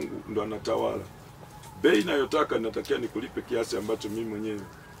wa Mungu ndo anatawala. Bei ninayotaka natakia nikulipe kiasi ambacho mimi mwenyewe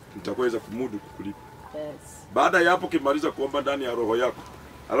nitaweza kumudu kukulipa. Baada ya hapo kimaliza kuomba ndani ya roho yako.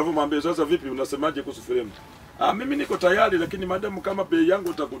 Alafu mwambie sasa, vipi unasemaje kuhusu fremu? Mimi niko tayari, lakini madamu kama bei yangu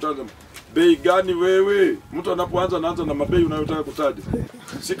utakutaza. Bei gani wewe? Mtu anapoanza anaanza na mabei unayotaka kutaja.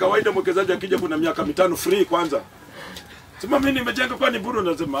 Si kawaida mwekezaji akija kuna miaka 5 free kwanza. Sema mimi nimejenga kwani bure,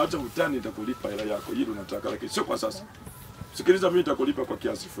 unasema acha utani, nitakulipa hela yako ile unataka, lakini sio kwa sasa. Sikiliza, mimi nitakulipa kwa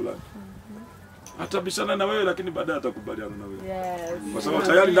kiasi fulani. Atabishana na wewe, lakini baadaye atakubaliana na wewe. Kwa sababu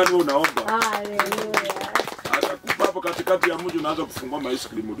tayari ndani wewe unaomba. Haleluya. Atakupa hapo katikati ya mji, unaanza kufungua ice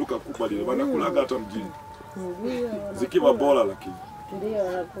cream duka kubwa lile. Wanakulaga hata mjini. Zikiwa bora lakini. Ndio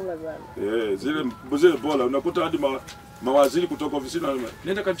wanakula bana. Zile bora unakuta hadi mawaziri kutoka ofisini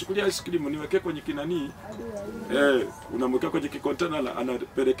nenda kanichukulia ice cream niweke kwenye kinani. Unamweka kwenye kikontena,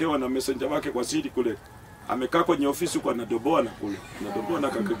 anapelekewa na messenger wake kwa siri kule. Amekaa kwenye ofisi huko anadoboa na kula. Anadoboa na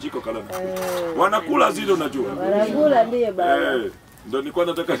kakajiko kala. Wanakula zile, unajua. Wanakula ndiye baba. Ndio nilikuwa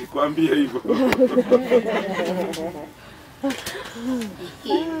nataka nikwambie hivyo.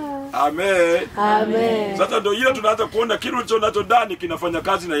 Amen. Amen. Sasa ndio hiyo tunaanza kuona kile ulichonacho ndani kinafanya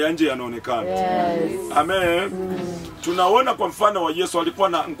kazi na ya nje yanaonekana. Amen. Tunaona kwa mfano wa Yesu alikuwa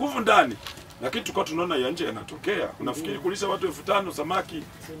na nguvu ndani, lakini tulikuwa tunaona ya nje yanatokea. Unafikiri kulisha watu 5,000 samaki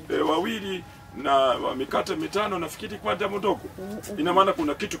 2 na mikate 5, nafikiri kwa damu ndogo. Ina maana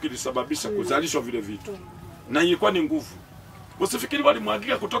kuna kitu kilisababisha kuzalishwa vile vitu. Na ilikuwa ni nguvu. Usifikiri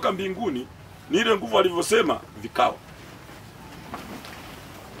walimwagika kutoka mbinguni, ni ile nguvu alivyosema vikao.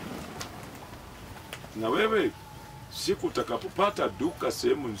 Na wewe siku utakapopata duka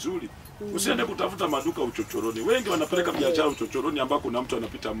sehemu nzuri, usiende kutafuta maduka uchochoroni. Wengi wanapeleka biashara uchochoroni ambako kuna mtu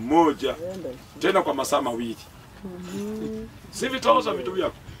anapita mmoja tena kwa masaa 2. Si vitauza vitu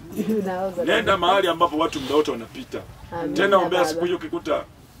vyako. Nenda mahali ambapo watu muda wote wanapita. Tena ombea siku hiyo kikuta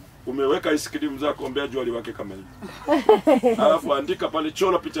umeweka ice cream zako, ombea jua liwake kama hivi. Alafu andika pale,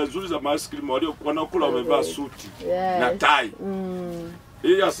 chora picha nzuri za ice cream walio wanakula wamevaa suti na tai.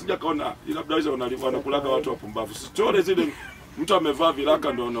 Ili asija kaona labda hizo wanakulaga watu wapumbavu. Sichore zile mtu amevaa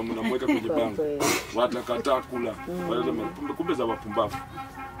viraka ndio mnamweka kwenye bango. Watakataa kula. Wanasema kumbe za wapumbavu.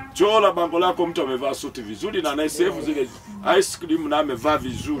 Chora bango lako mtu amevaa suti vizuri na anaisevu zile ice cream na amevaa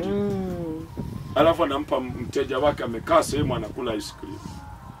vizuri. Alafu anampa mteja wake amekaa sehemu anakula ice cream.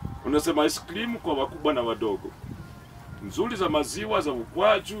 Unasema ice cream kwa wakubwa na wadogo. Nzuri za maziwa, za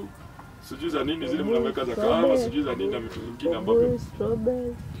ukwaju, sijui za nini zile mnaweka za kahawa, sijui za nini na vitu vingine ambavyo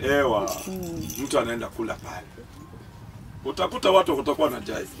mtu anaenda kula pale. Utakuta watu watakuwa na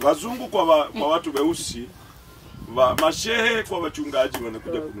jai. Wazungu kwa watu weusi, mashehe kwa wachungaji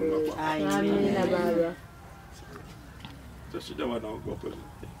wanakuja kununua kwa. Amina baba. Shida wanaogopa.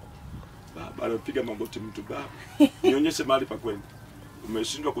 Baba anapiga magoti mtu, baba nionyeshe mahali pa kwenda.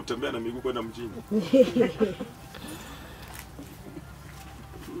 Umeshindwa kutembea na miguu kwenda mjini.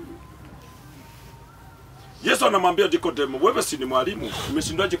 Yesu anamwambia Nikodemo, wewe si ni mwalimu,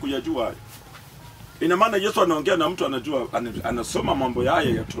 umeshindwaje kuyajua haya? Ina maana Yesu anaongea na mtu anajua, anasoma mambo haya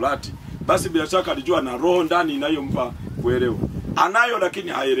ya Torati. Basi bila shaka alijua na roho ndani inayompa kuelewa. Anayo lakini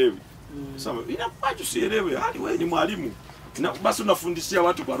haelewi. Sasa inakuwaje usielewe? Hali wewe ni mwalimu. Basi unafundishia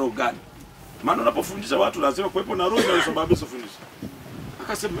watu kwa roho gani? Maana unapofundisha watu lazima kuwepo na roho inayosababisha fundisho.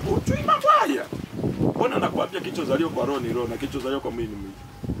 Akasema, "Ujui mambo haya." Mbona nakwambia kichozaliwa kwa roho ni roho na kichozaliwa kwa mwili ni mwili.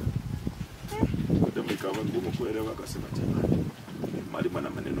 Ndio ikawa ngumu kuelewa, akasema jamani. Mwalimu ana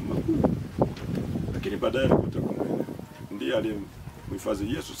maneno makubwa. Lakini baadaye alikuwa ndiye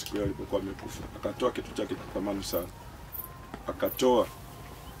aliyemhifadhi Yesu siku ile alipokuwa amekufa. Akatoa kitu chake cha thamani sana. Akatoa.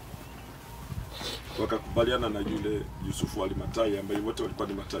 Wakakubaliana na yule Yusufu Alimatai ambaye wote walikuwa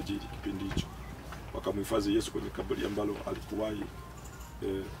ni matajiri kipindi hicho. Wakamhifadhi Yesu kwenye kaburi ambalo alikuwahi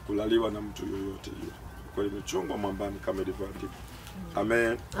kulaliwa na mtu yoyote yule. Kwa hiyo imechongwa mwambani kama ilivyoandikwa.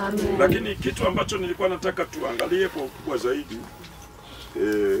 Amen. Amen. Lakini kitu ambacho nilikuwa nataka tuangalie kwa ukubwa zaidi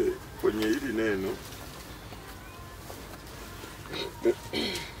kwenye hili neno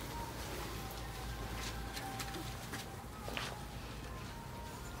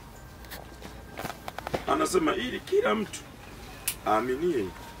anasema ili kila mtu aaminie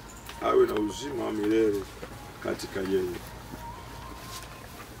awe na uzima wa milele katika yeye.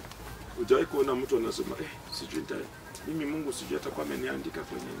 Ujai kuona mtu anasema sijui mimi Mungu sijui atakuwa ameniandika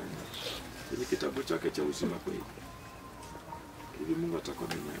kwenye kitabu chake cha uzima kweli. Hivi Mungu atakuwa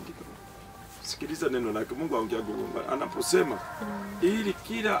ameniandika. sikiliza neno lake. Mungu aongea anaposema ili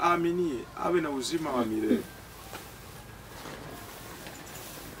kila aaminie awe na uzima wa milele.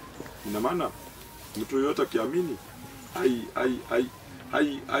 Ina maana mtu yote akiamini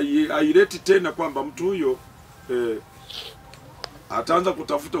haileti tena kwamba mtu huyo ataanza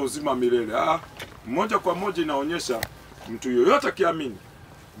kutafuta uzima wa milele. Moja kwa moja inaonyesha mtu yoyote akiamini,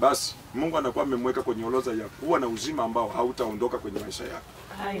 basi Mungu anakuwa amemweka kwenye orodha ya kuwa na uzima ambao hautaondoka kwenye maisha yake.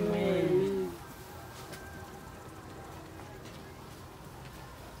 Amen.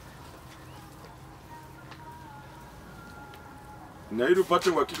 Na ili upate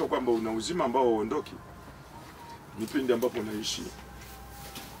uhakika kwamba una uzima ambao hauondoki, ni pindi ambapo unaishi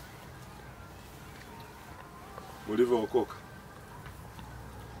ulivyookoka.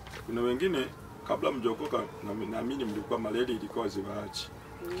 Kuna wengine kabla mjaokoka, naamini mlikuwa malaria ilikuwa ziwaachi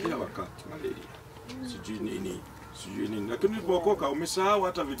kila wakati, malaria sijui nini, lakini ulipookoka umesahau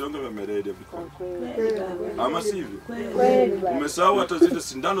hata vidonge vya malaria viko. Ama sivyo? Umesahau hata zile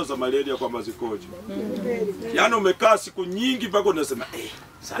sindano za malaria kwamba zikoje. Yaani umekaa siku nyingi mpaka unasema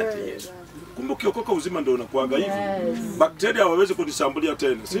asante Yesu. Kumbe ukiokoka uzima ndio unakuaga hivi. Bakteria hawawezi kunishambulia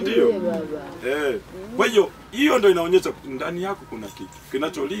tena, si ndio? Kwa hiyo ndio inaonyesha ndani yako kuna kitu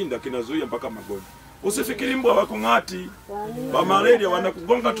kinacholinda, kinazuia mpaka magonjwa. Usifikiri mbwa wako ngati wa malaria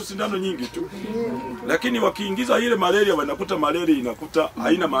wanakugonga tu sindano nyingi tu, lakini wakiingiza ile malaria wanakuta malaria inakuta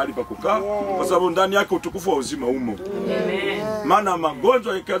haina mahali pa kukaa, kwa sababu ndani yake utukufu wa uzima umo. Maana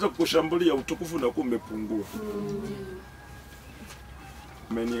magonjwa yakianza kukushambulia utukufu unakuwa umepungua.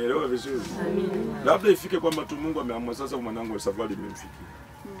 Umenielewa vizuri? Labda ifike kwamba tu Mungu ameamua sasa mwanangu wa safari imemfikia,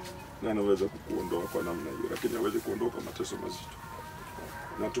 na anaweza kukuondoa kwa namna hiyo, lakini hawezi kuondoka mateso mazito.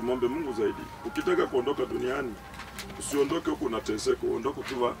 Na tumombe Mungu zaidi. Ukitaka kuondoka duniani, usiondoke huko unateseka, uondoke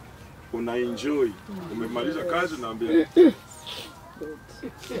ukiwa una enjoy. Umemaliza kazi naambia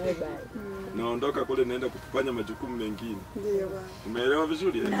naondoka kule naenda kufanya majukumu mengine. Umeelewa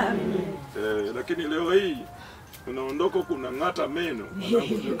vizuri? Lakini leo hii unaondoka huko unang'ata meno,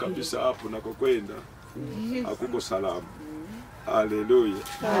 mwanangu kabisa hapo nakokwenda hakuko salama. Haleluya.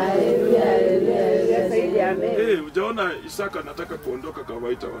 Haleluya. Unaona Isaka anataka kuondoka,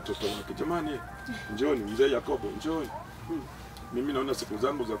 kawaita watoto wake. Jamani, njoni mzee Yakobo, njoni. Mimi naona siku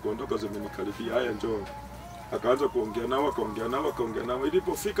zangu za kuondoka zimenikaribia. Haya njoni. Akaanza kuongea nao,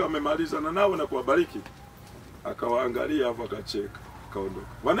 Ilipofika amemalizana nao na kuwabariki, akawaangalia hapo akacheka, akaondoka.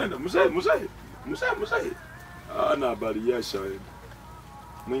 Wanaenda mzee. Ana habari ya shauri.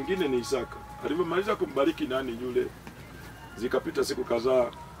 Mwingine ni Isaka. Alipomaliza kumbariki nani yule, zikapita siku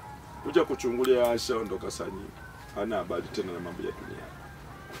kadhaa, kuja kuchungulia ashaondoka sanyi. Hana habari tena na mambo ya dunia.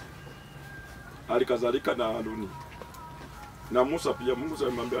 Alikadhalika na Haruni. Na Musa pia, Mungu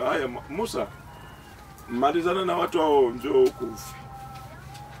alimwambia, haya Musa, malizana na watu hao, njoo kufa.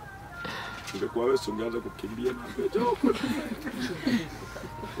 Ungekuwa wewe ungeanza kukimbia na njoo.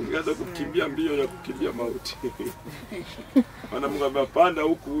 Ungeanza kukimbia mbio ya kukimbia mauti. Maana Mungu amepanda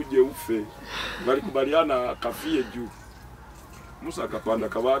huku uje ufe. Walikubaliana akafie juu. Musa akapanda,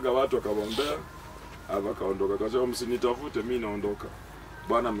 kawaga watu, akawaombea, akaondoka. Akasema msinitafute, mimi naondoka.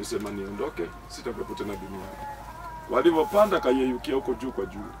 Bwana amesema niondoke, sitakuwepo tena duniani. Walipopanda kayeyukia huko juu kwa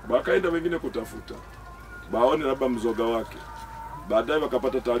juu. Wakaenda wengine kutafuta baone labda mzoga wake. Baadaye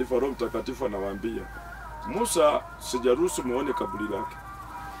wakapata taarifa, Roho Mtakatifu anawaambia, Musa, sijaruhusu muone kaburi lake.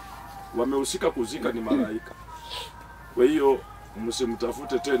 Wamehusika kuzika ni malaika. Kwa hiyo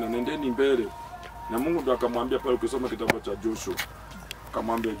msimtafute tena, nendeni mbele. Na Mungu ndo akamwambia pale, ukisoma kitabu cha Joshua,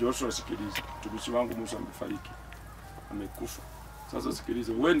 akamwambia Joshua, sikiliza, mtumishi wangu Musa amefariki, amekufa. Sasa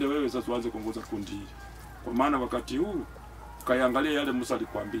sikiliza, uende wewe sasa uanze kuongoza kundi hili. Kwa maana wakati huu kayaangalia yale Musa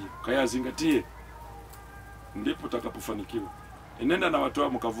alikwambia, kayazingatie, ndipo utakapofanikiwa. Nenda na watu wao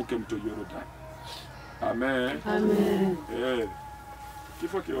mkavuke mto Yordani. Amen.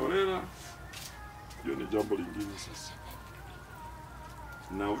 Kifo kiolela, hiyo ni jambo lingine sasa.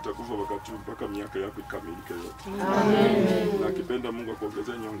 Na utakufa wakati mpaka miaka yako ikamilike yote. Amen. Na kipenda Mungu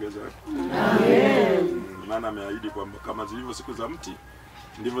akuongezee nyongeza. Amen. Maana ameahidi kwamba kama zilivyo siku za mti,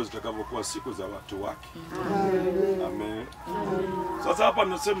 ndivyo zitakavyokuwa siku za watu wake. Amen. Sasa hapa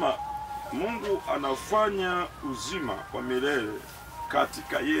nasema Mungu anafanya uzima wa milele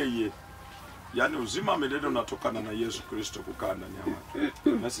katika yeye. Yaani uzima wa milele unatokana na Yesu Kristo kukaa ndani ya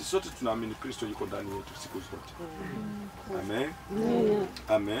watu. Na sisi sote tunaamini Kristo yuko ndani yetu siku zote. Amen.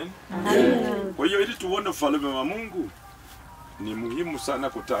 Amen. Kwa hiyo ili tuone ufalme wa Mungu, ni muhimu sana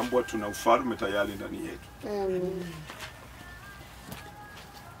kutambua tuna ufalme tayari ndani yetu.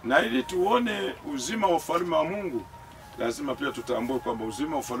 Na ili tuone uzima wa ufalme wa Mungu, lazima pia tutambue kwamba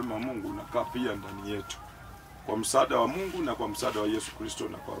uzima wa ufalme wa Mungu unakaa pia ndani yetu, kwa msaada wa Mungu na kwa msaada wa Yesu Kristo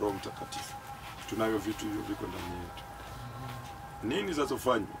na kwa Roho Mtakatifu. tunayo vitu hivyo viko ndani yetu. Nini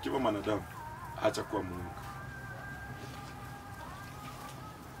zinazofanya ukiwa mwanadamu? Acha kuwa Mungu.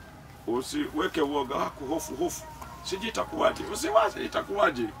 Usiweke uoga wako, hofu. Siji itakuwaje? Usiwaze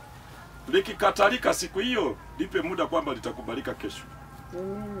itakuwaje. Likikatalika siku hiyo, lipe muda kwamba litakubalika kesho.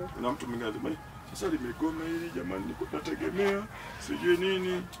 Kuna mtu mwingine anasema, sasa limegoma hili jamani, niko nategemea sijui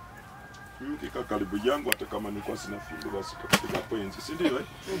nini. Mimi kika karibu yangu hata kama nilikuwa sina figo basi katika points, si ndio?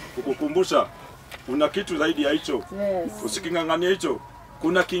 Kukukumbusha una kitu zaidi ya hicho. Usikingangania hicho.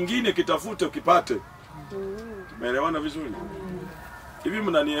 Kuna kingine kitafute ukipate. Tumeelewana vizuri? Hivi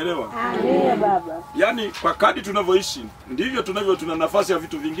mnanielewa? Ndiyo baba. Yaani kwa kadri tunavyoishi ndivyo tuna nafasi ya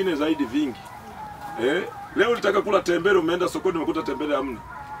vitu vingine zaidi vingi. Leo ulitaka kula tembele, umeenda sokoni umekuta tembele hamna.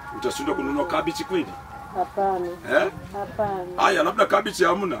 Utashindwa kununua kabichi kweli? Hapana. Hapana. Haya, labda kabichi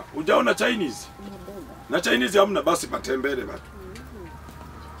hamna. Hujaona Chinese? Na Chinese hamna, basi patembele bado.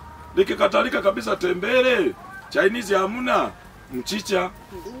 Likikatalika kabisa tembele, Chinese hamna, mchicha.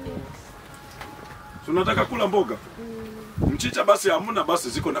 Tunataka kula mboga. Mchicha basi hamna, basi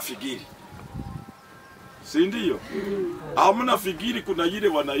ziko na figiri. Si ndio? Hamna figiri, kuna ile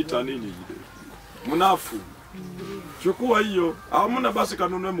wanaita nini ile? Mnafu. Chukua hiyo. Hamna basi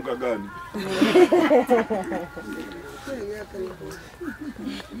kanunue mboga gani?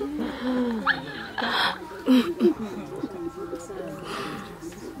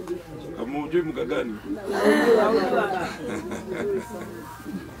 Hamujui mboga gani?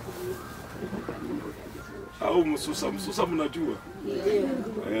 Au msusa mnajua?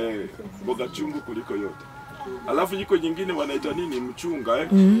 Mboga chungu kuliko yote. Alafu yiko nyingine wanaita nini? Mchunga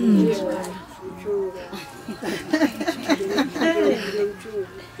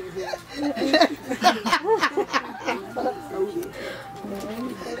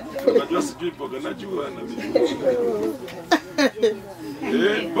Unajua sijui mboga najua na mimi.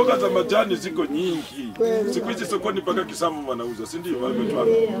 Mboga za majani ziko nyingi. Siku hizi sokoni mpaka kisamvu wanauza, si ndio?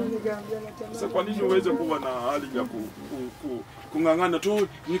 Wametwala. Sasa kwa nini uweze kuwa na hali ya kungangana tu?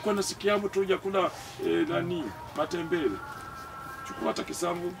 Nilikuwa nasikia mtu ya kula matembele. Chukua hata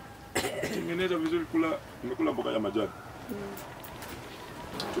kisamvu, tengeneza vizuri, umekula mboga ya majani.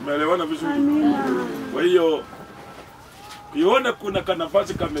 Tumeelewana vizuri? Kwa hiyo kiona kuna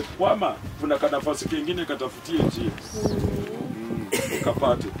kanafasi kamekwama, kuna kanafasi kingine katafutie njia.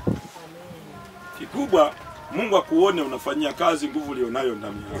 Kapate. Kikubwa Mungu akuone unafanyia kazi nguvu ulionayo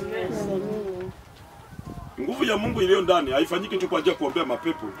ndani yako. Nguvu ya Mungu iliyo ndani haifanyiki tu kwa ajili ya kuombea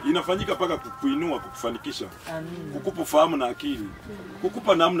mapepo, inafanyika paka kukuinua, kukufanikisha. Kukupa fahamu na akili.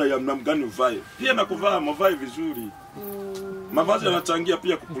 Kukupa namna ya namna gani uvae. Pia na kuvaa mavazi vizuri. Mavazi yanachangia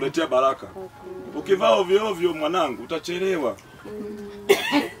pia kukuletea baraka. Ukivaa ovyo ovyo mwanangu utachelewa.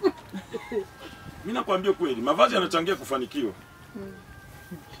 Mimi nakwambia kweli, mavazi yanachangia kufanikiwa.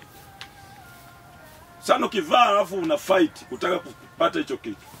 Sana ukivaa alafu una fight kutaka kupata hicho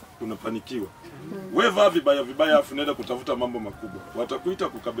kitu, unafanikiwa. Wewe vaa vibaya afu nenda kutafuta mambo makubwa. Watakuita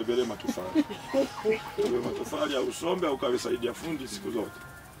kukabebelea matofali. Wewe matofali au usombe au kawesaidia fundi siku zote.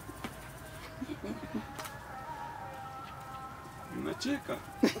 Unacheka.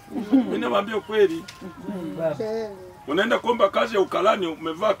 Mimi nawaambia kweli. Unaenda kuomba kazi ya ukalani,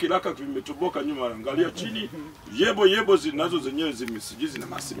 umevaa kilaka kimetoboka nyuma, angalia chini, yebo zinazo zenyewe zimesijizi na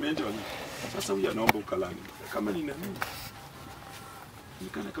masimenti wani. Sasa huyu anaomba ukalani. Kama ni nani?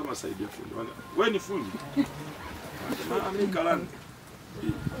 Nikana kama saidia fundi. Wewe ni fundi. Mimi kalani.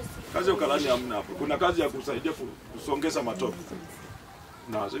 Kazi ya ukalani hamna hapo. Kuna kazi ya kusaidia kusongeza matope.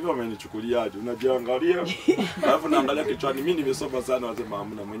 Na sasa wamenichukuliaje? Unajiangalia, alafu naangalia kichwani, mimi nimesoma sana, wasema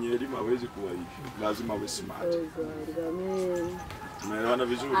hamna, mwenye elimu hawezi kuwa hivi. Lazima awe smart. Umeelewana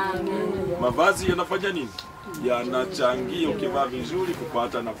vizuri? Mavazi yanafanya nini? Yanachangia ukivaa vizuri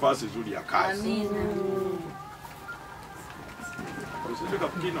kupata nafasi nzuri ya kazi. Usije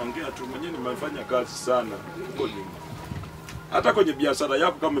kafikiri naongea tu, mwenyewe nimefanya kazi sana huko nyuma. Hata kwenye biashara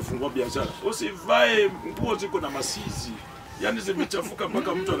yako kama umefungua biashara, usivae nguo ziko na masizi. Yaani zimechafuka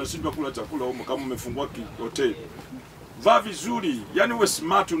mpaka mtu anashindwa kula chakula huko kama umefungua hoteli. Vaa vizuri, yani uwe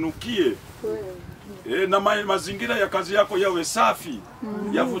smart, unukie. Na mazingira ya kazi yako yawe safi.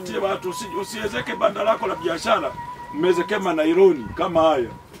 Yavutie watu, usiezeke banda lako la biashara, mmezeke nailoni kama haya.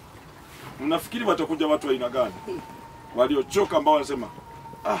 Mnafikiri watakuja watu wa aina gani? Waliochoka ambao wanasema,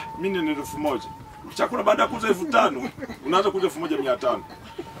 mimi ni 1000. Chakula baada ya kuuza 5000, unaanza kuuza 1500.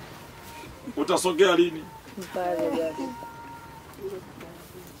 Utasogea lini?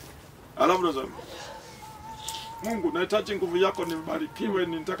 Alafu nasema, Mungu, nahitaji nguvu yako nibarikiwe,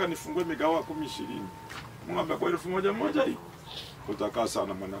 nitaka nifungue migawa 10-20. Mungu amekuwa 1000 hii. Utakaa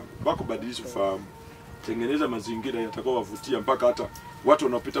sana mwanangu. Bako badilisha ufahamu. Tengeneza mazingira yatakao wavutia mpaka hata watu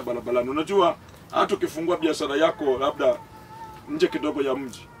wanaopita barabarani. Unajua Hata ukifungua biashara yako labda nje kidogo ya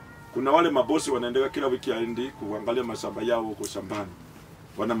mji, kuna wale mabosi wanaendelea kila weekend kuangalia mashamba yao huko shambani.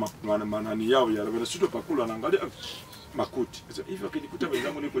 Wana manani yao ya wana sio pakula anaangalia makuti. Sasa hivi akinikuta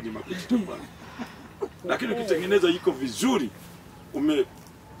wenzangu niko kwenye makuti tambani. Lakini ukitengeneza iko vizuri,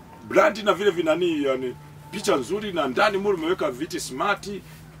 brand na vile vinani, yani picha nzuri na ndani mule umeweka viti smart,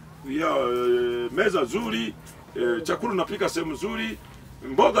 ya meza nzuri, chakula unapika sehemu nzuri,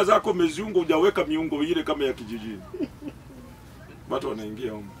 mboga zako meziungo hujaweka miungo ile kama ya kijijini. Watu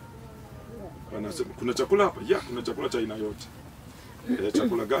wanaingia huko. Wanasema kuna chakula hapa? Ya, kuna chakula cha aina yote.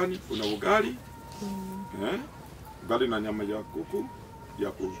 Chakula gani? Kuna ugali. Ugali na nyama ya kuku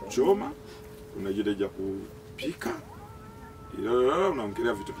ya kuchoma, kuna ile ya kupika.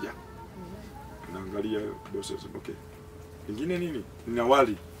 Unaongelea vitu vyako. Unaangalia bosi sasa, okay. Ingine nini? Ni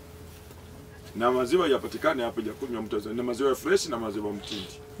wali. Na maziwa yapatikane hapo ya kunywa mtu na maziwa fresh na maziwa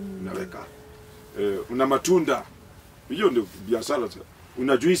mtindi. Unaweka. Una matunda. Hiyo ndio biashara.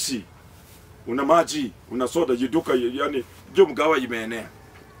 Una juisi. Una maji, una soda, jiduka, yani ndio mgawa imeenea.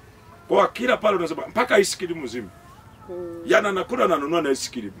 Kwa kila pale unasema mpaka ice cream mzima. Yana nakula na nunua na ice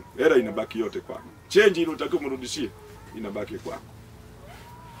cream. Hela inabaki yote kwako. Change ile utakiwa mrudishie inabaki kwako.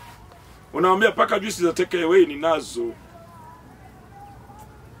 Unaambia paka juisi za take away ninazo.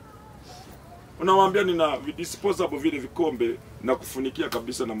 Unawaambia nina disposable vile vikombe na kufunikia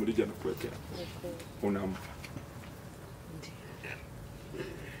kabisa na mrija na kuwekea. Unampa.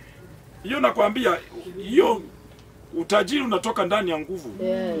 Hiyo nakwambia, hiyo utajiri unatoka ndani ya nguvu.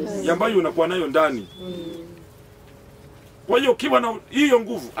 Ambayo unakuwa nayo ndani. Kwa hiyo ukiwa na hiyo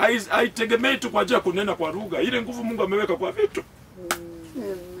nguvu, haitegemei tu kwa ajili ya kunena kwa lugha. Ile nguvu Mungu ameweka kwa vitu.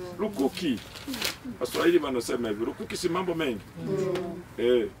 Lukuki. Waswahili wanasema hivi, lukuki si mambo mengi.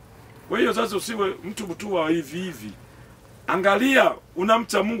 Kwa hiyo sasa usiwe mtu wa hivi. Angalia,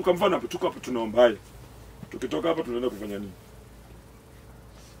 unamcha Mungu kwa mfano tuko hapa tunaomba haya. Tukitoka hapa tunaenda kufanya nini?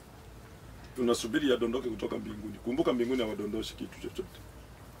 Tunasubiri yadondoke kutoka mbinguni. Kumbuka mbinguni hawadondoshi kitu chochote.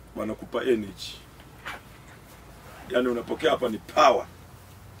 Wanakupa energy. Yaani unapokea hapa ni power.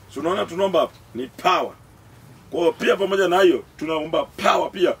 So unaona tunaomba hapa ni power. Kwa hiyo pia pamoja na hiyo tunaomba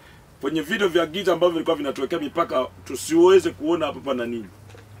power pia kwenye video vya giza ambavyo vilikuwa vinatuwekea mipaka tusiweze kuona hapa pana nini.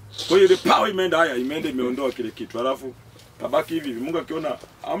 Kwa hiyo ile power imeenda imeondoa kile kitu. Alafu tabaki hivi. Mungu akiona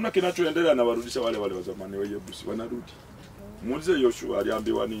hamna kinachoendelea na warudisha wale wa zamani wa Yebusi wanarudi. Muulize Yoshua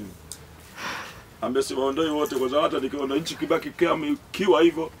aliambiwa nini? Ambe si waondoe wote kwa sababu hata nikiona nchi kibaki kiwa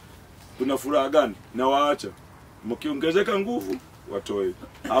hivyo tuna furaha gani? Na waacha. Mkiongezeka nguvu watoe.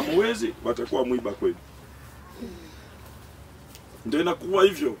 Hamwezi watakuwa mwiba kweli. Ndio inakuwa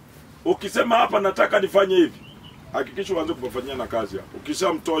hivyo. Ukisema hapa nataka nifanye hivi, hakikisha uanze kufanyia na kazi hapo.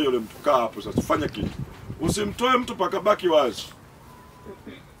 Ukishamtoa yule mtu kaa hapo sasa fanya kitu. Usimtoe mtu pakabaki wazi.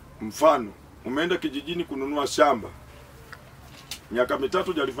 Mfano, umeenda kijijini kununua shamba. Miaka 3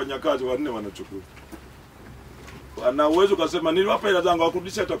 hujalifanya kazi, 4 wanachukua. Ana uwezo kusema niliwapa hela zangu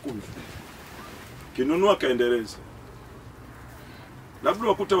wakurudisha hata 10. Kinunua kaendeleza. Labda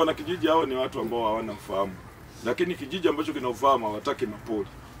wakute wana kijiji hao ni watu ambao hawana ufahamu. Lakini kijiji ambacho kina ufahamu hawataki mapoli.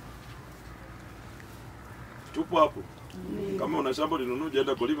 Tupo hapo. Kama una shamba linunuje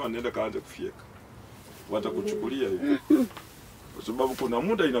enda kulima nenda kaanze kufieka. Watakuchukulia hivi. Kwa sababu kuna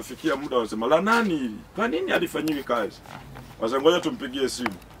muda inafikia muda wanasema la nani hili? Kwa nini alifanyiwi kazi? Wasangoja tumpigie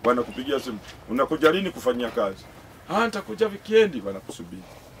simu. Wanakupigia simu. Unakuja lini kufanyia kazi? Nitakuja weekend wanakusubiri.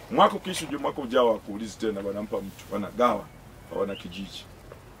 Mwaka kisha mwaka ujao kuuliza tena wanampa mtu, wanagawa, wana kijiji.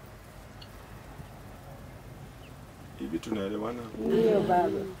 Hivi tunaelewana? Ndio baba.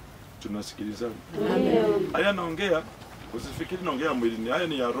 Tunasikilizana? Ndio. Haya naongea, usifikiri naongea mwilini, haya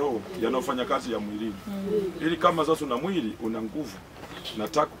ni ya roho, yanafanya kazi ya mwilini. Ili kama sasa una mwili, una nguvu,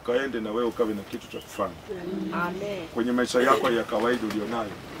 nataka ukaende na wewe ukawe na kitu cha kufanya. Amen. Kwenye maisha yako ya kawaida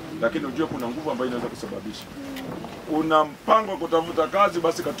ulionayo. Lakini unajua kuna nguvu ambayo inaweza kusababisha. Una mpango kutafuta kazi,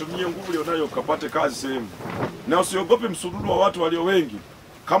 basi katumie nguvu ulionayo ukapate kazi sehemu. Na usiogope msururu wa watu walio wengi.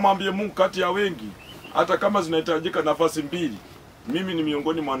 Kama ambie Mungu kati ya wengi, hata kama zinahitajika nafasi 2, mimi ni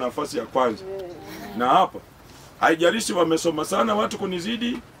miongoni mwa nafasi ya kwanza. Na hapa haijalishi wamesoma sana watu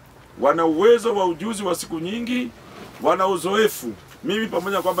kunizidi, wana uwezo wa ujuzi wa siku nyingi, wana uzoefu. Mimi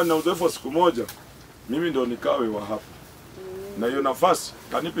pamoja kwamba nina uzoefu wa siku moja, mimi ndio nikawe wa hapa. Na hiyo nafasi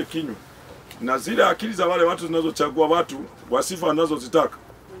kanipe kinywa. Na zile akili za wale watu zinazochagua watu wa sifa wanazozitaka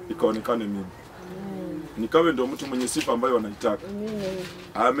ikaonekane mimi. Nikawe ndio mtu mwenye sifa ambayo wanaitaka.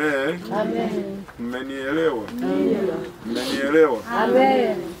 Amen. Amen. Mmenielewa? Mmenielewa?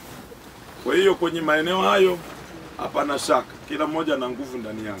 Amen. Kwa hiyo kwenye maeneo hayo hapana shaka, kila mmoja ana nguvu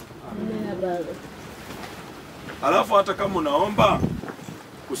ndani yake. Amen baba. Alafu hata kama unaomba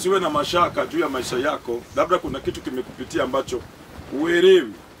Usiwe na mashaka juu ya maisha yako. Labda kuna kitu kimekupitia ambacho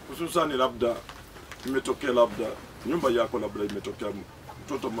uelewi. Hususan labda imetokea, labda nyumba yako labda imetokea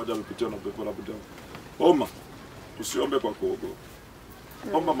mtoto mmoja amepitia na pepo labda. Omba. Usiombe kwa kuogopa.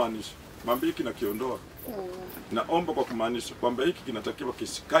 Omba maanisha mambo hiki na kiondoa. Na omba kwa kumaanisha kwamba hiki kinatakiwa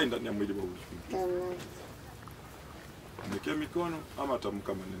kisikae ndani ya mwili wa huyu. Nikie mikono ama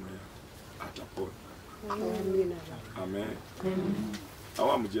tamka maneno yako. Atapona. Amen.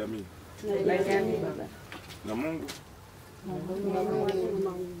 Hawa mjiamini. Na Mungu.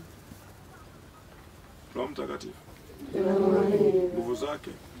 Roho Mtakatifu. Nguvu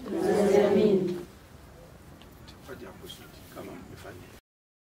zake. Jambo zuri kama mmefanya.